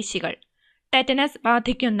പേശികൾ. ടെറ്റനസ്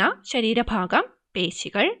ബാധിക്കുന്ന ശരീരഭാഗം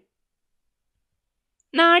പേശികൾ.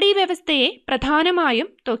 നാഡീവ്യവസ്ഥയെ പ്രധാനമായും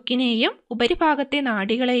ത്വക്കിനെയും ഉപരിഭാഗത്തെ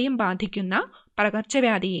നാഡികളെയും ബാധിക്കുന്ന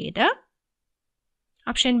പകർച്ചവ്യാധി ഏത്?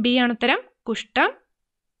 ഓപ്ഷൻ ബി ആണ് ഉത്തരം കുഷ്ഠം.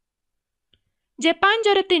 ജപ്പാൻ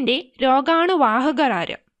ജ്വരത്തിന്റെ രോഗാണുവാഹകർ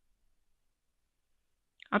ആര്?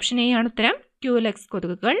 ഓപ്ഷൻ എ ആണ് ഉത്തരം ക്യൂലെക്സ്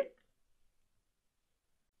കൊതുകുകൾ.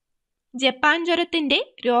 ജപ്പാൻ ജ്വരത്തിന്റെ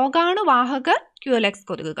രോഗാണുവാഹകർ ക്യൂലെക്സ്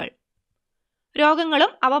കൊതുകുകൾ.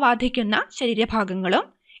 രോഗങ്ങളും അവ ബാധിക്കുന്ന ശരീരഭാഗങ്ങളും,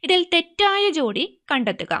 ഇതിൽ തെറ്റായ ജോഡി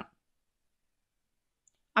കണ്ടെത്തുക.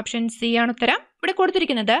 ഓപ്ഷൻ സി ആണ് ഉത്തരം. ഇവിടെ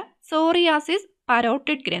കൊടുത്തിരിക്കുന്നത് സോറിയാസിസ്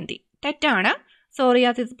പരോട്ടിഡ് ഗ്രന്ഥി. തെറ്റാണ്.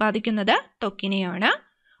 സോറിയാസിസ് ബാധിക്കുന്നത് ത്വക്കിനെയാണ്.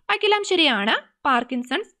 ബാക്കിയെല്ലാം ശരിയാണ്.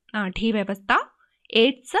 പാർക്കിൻസൺസ് നാഡീവ്യവസ്ഥ,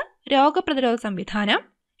 എയ്ഡ്സ് രോഗപ്രതിരോധ സംവിധാനം,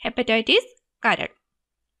 ഹെപ്പറ്റൈറ്റിസ് കരൾ.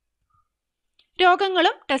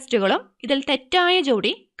 രോഗങ്ങളും ടെസ്റ്റുകളും, ഇതിൽ തെറ്റായ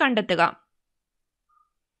ജോഡി കണ്ടെത്തുക.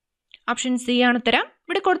 ഓപ്ഷൻ സി ആണ് ഉത്തരം.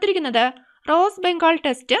 ഇവിടെ കൊടുത്തിരിക്കുന്നത് റോസ് ബംഗാൾ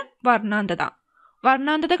ടെസ്റ്റ് വർണ്ണാന്തത.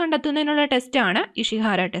 വർണ്ണാന്തത കണ്ടെത്തുന്നതിനുള്ള ടെസ്റ്റാണ്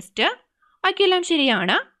ഇഷിഹാര ടെസ്റ്റ്. ബാക്കിയെല്ലാം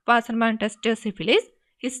ശരിയാണ്. Wassermann test syphilis,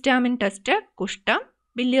 histamine test കുഷ്ഠം,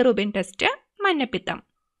 ബില്ലിറൂബിൻ ടെസ്റ്റ് മഞ്ഞപ്പിത്തം.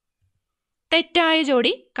 തെറ്റായ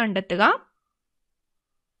ജോഡി കണ്ടെത്തുക.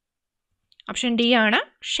 ഓപ്ഷൻ ഡി ആണ്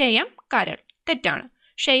ക്ഷയം കരൾ. തെറ്റാണ്.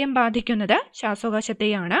 ക്ഷയം ബാധിക്കുന്നത്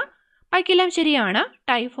ശ്വാസകോശത്തെയാണ്. ബാക്കിയെല്ലാം ശരിയാണ്.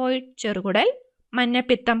 ടൈഫോയിഡ് ചെറുകുടൽ,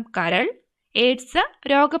 മഞ്ഞപ്പിത്തം കരൾ, എയ്ഡ്സ്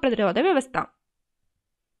രോഗപ്രതിരോധ വ്യവസ്ഥ.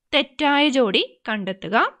 തെറ്റായ ജോഡി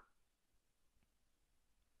കണ്ടെത്തുക.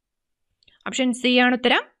 ഓപ്ഷൻ സി ആണ്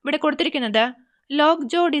ഉത്തരം. ഇവിടെ കൊടുത്തിരിക്കുന്നത് ലോക്ക്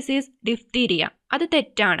ജോ ഡിസീസ് ഡിഫ്തീരിയ. അത്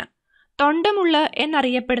തെറ്റാണ്. തൊണ്ടമുള്ള്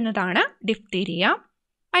എന്നറിയപ്പെടുന്നതാണ് ഡിഫ്തീരിയ.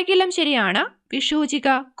 ബാക്കിയെല്ലാം ശരിയാണ്. വിഷൂചിക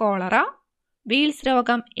കോളറ, വീൽസ്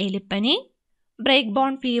രോഗം എലിപ്പനി, ബ്രേക്ക്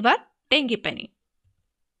ബോൺ ഫീവർ ഡെങ്കിപ്പനി.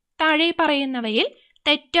 താഴെ പറയുന്നവയിൽ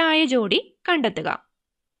തെറ്റായ ജോഡി കണ്ടെത്തുക.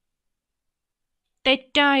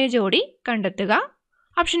 തെറ്റായ ജോഡി കണ്ടെത്തുക.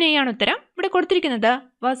 ഓപ്ഷൻ എ ആണ് ഉത്തരം. ഇവിടെ കൊടുത്തിരിക്കുന്നത്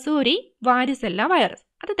വസൂരി വാരിസെല്ല വൈറസ്.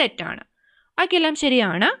 അത് തെറ്റാണ്. ബാക്കിയെല്ലാം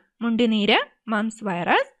ശരിയാണ്. മുണ്ടിനീര് moms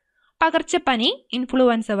virus, പകർച്ചപ്പനി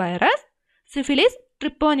influenza virus, syphilis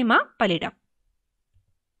ട്രിപ്പോനിമ പലിഡം.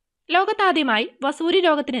 ലോകത്താദ്യമായി വസൂരി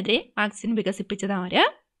രോഗത്തിനെതിരെ വാക്സിൻ വികസിപ്പിച്ചത് ആര്?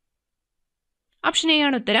 ഓപ്ഷൻ എ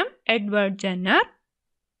ആണ് ഉത്തരം എഡ്വേർഡ് ജെന്നർ.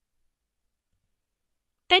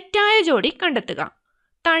 തെറ്റായ ജോഡി കണ്ടെത്തുക.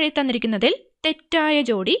 താഴെ തന്നിരിക്കുന്നതിൽ തെറ്റായ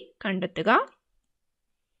ജോഡി കണ്ടെത്തുക.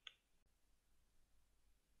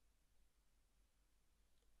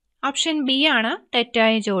 ഓപ്ഷൻ ബി ആണ്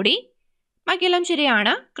തെറ്റായ ജോഡി. ബാക്കിയെല്ലാം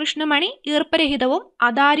ശരിയാണ്. കൃഷ്ണമണി ഈർപ്പരഹിതവും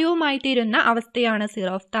അതാര്യവുമായി തീരുന്ന അവസ്ഥയാണ്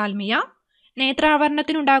സീറോഫ്താൽമിയ.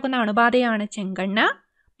 നേത്രാവരണത്തിനുണ്ടാകുന്ന അണുബാധയാണ് ചെങ്കണ്ണ്.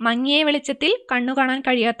 മങ്ങിയ വെളിച്ചത്തിൽ കണ്ണു കാണാൻ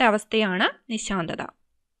കഴിയാത്ത അവസ്ഥയാണ് നിശാന്തത.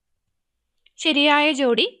 ശരിയായ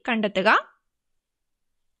ജോഡി കണ്ടെത്തുക.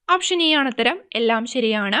 ഓപ്ഷൻ ഇ ആണ് ഉത്തരം. എല്ലാം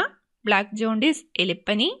ശരിയാണ്. ബ്ലാക്ക് ജോണ്ടിസ്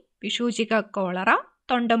എലിപ്പനി, വിഷൂചിക cholera,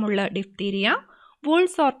 തൊണ്ടമുള്ള diphtheria, wool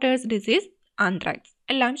സോർട്ടേഴ്സ് disease, anthrax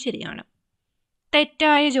എല്ലാം ശരിയാണ്.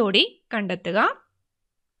 തെറ്റായ ജോഡി കണ്ടെത്തുക.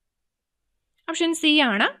 ഓപ്ഷൻ സി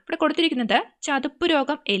ആണ് ഇവിടെ കൊടുത്തിരിക്കുന്നത്. ചതുപ്പ്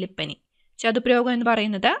രോഗം എലിപ്പനി. ചതുപ്പ് രോഗം എന്ന്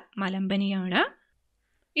പറയുന്നത് മലമ്പനിയാണ്.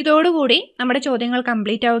 ഇതോടുകൂടി നമ്മുടെ ചോദ്യങ്ങൾ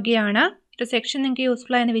കംപ്ലീറ്റ് ആവുകയാണ്. ഒരു സെക്ഷൻ നിങ്ങൾക്ക്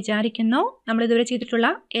യൂസ്ഫുൾ ആയെന്ന് വിചാരിക്കുന്നു. നമ്മൾ ഇതുവരെ ചെയ്തിട്ടുള്ള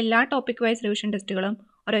എല്ലാ ടോപ്പിക് വൈസ് റിവിഷൻ ടെസ്റ്റുകളും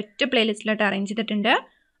ഒരൊറ്റ പ്ലേലിസ്റ്റിലായിട്ട് അറേഞ്ച് ചെയ്തിട്ടുണ്ട്.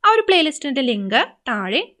 ആ ഒരു പ്ലേലിസ്റ്റിൻ്റെ ലിങ്ക്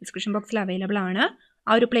താഴെ ഡിസ്ക്രിപ്ഷൻ ബോക്സിൽ അവൈലബിൾ ആണ്.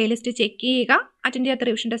 ആ ഒരു പ്ലേലിസ്റ്റ് ചെക്ക് ചെയ്യുക. അറ്റൻഡ് ചെയ്യാത്ത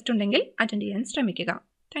റിവിഷൻ ടെസ്റ്റ് ഉണ്ടെങ്കിൽ അറ്റൻഡ് ചെയ്യാൻ ശ്രമിക്കുക.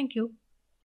 താങ്ക്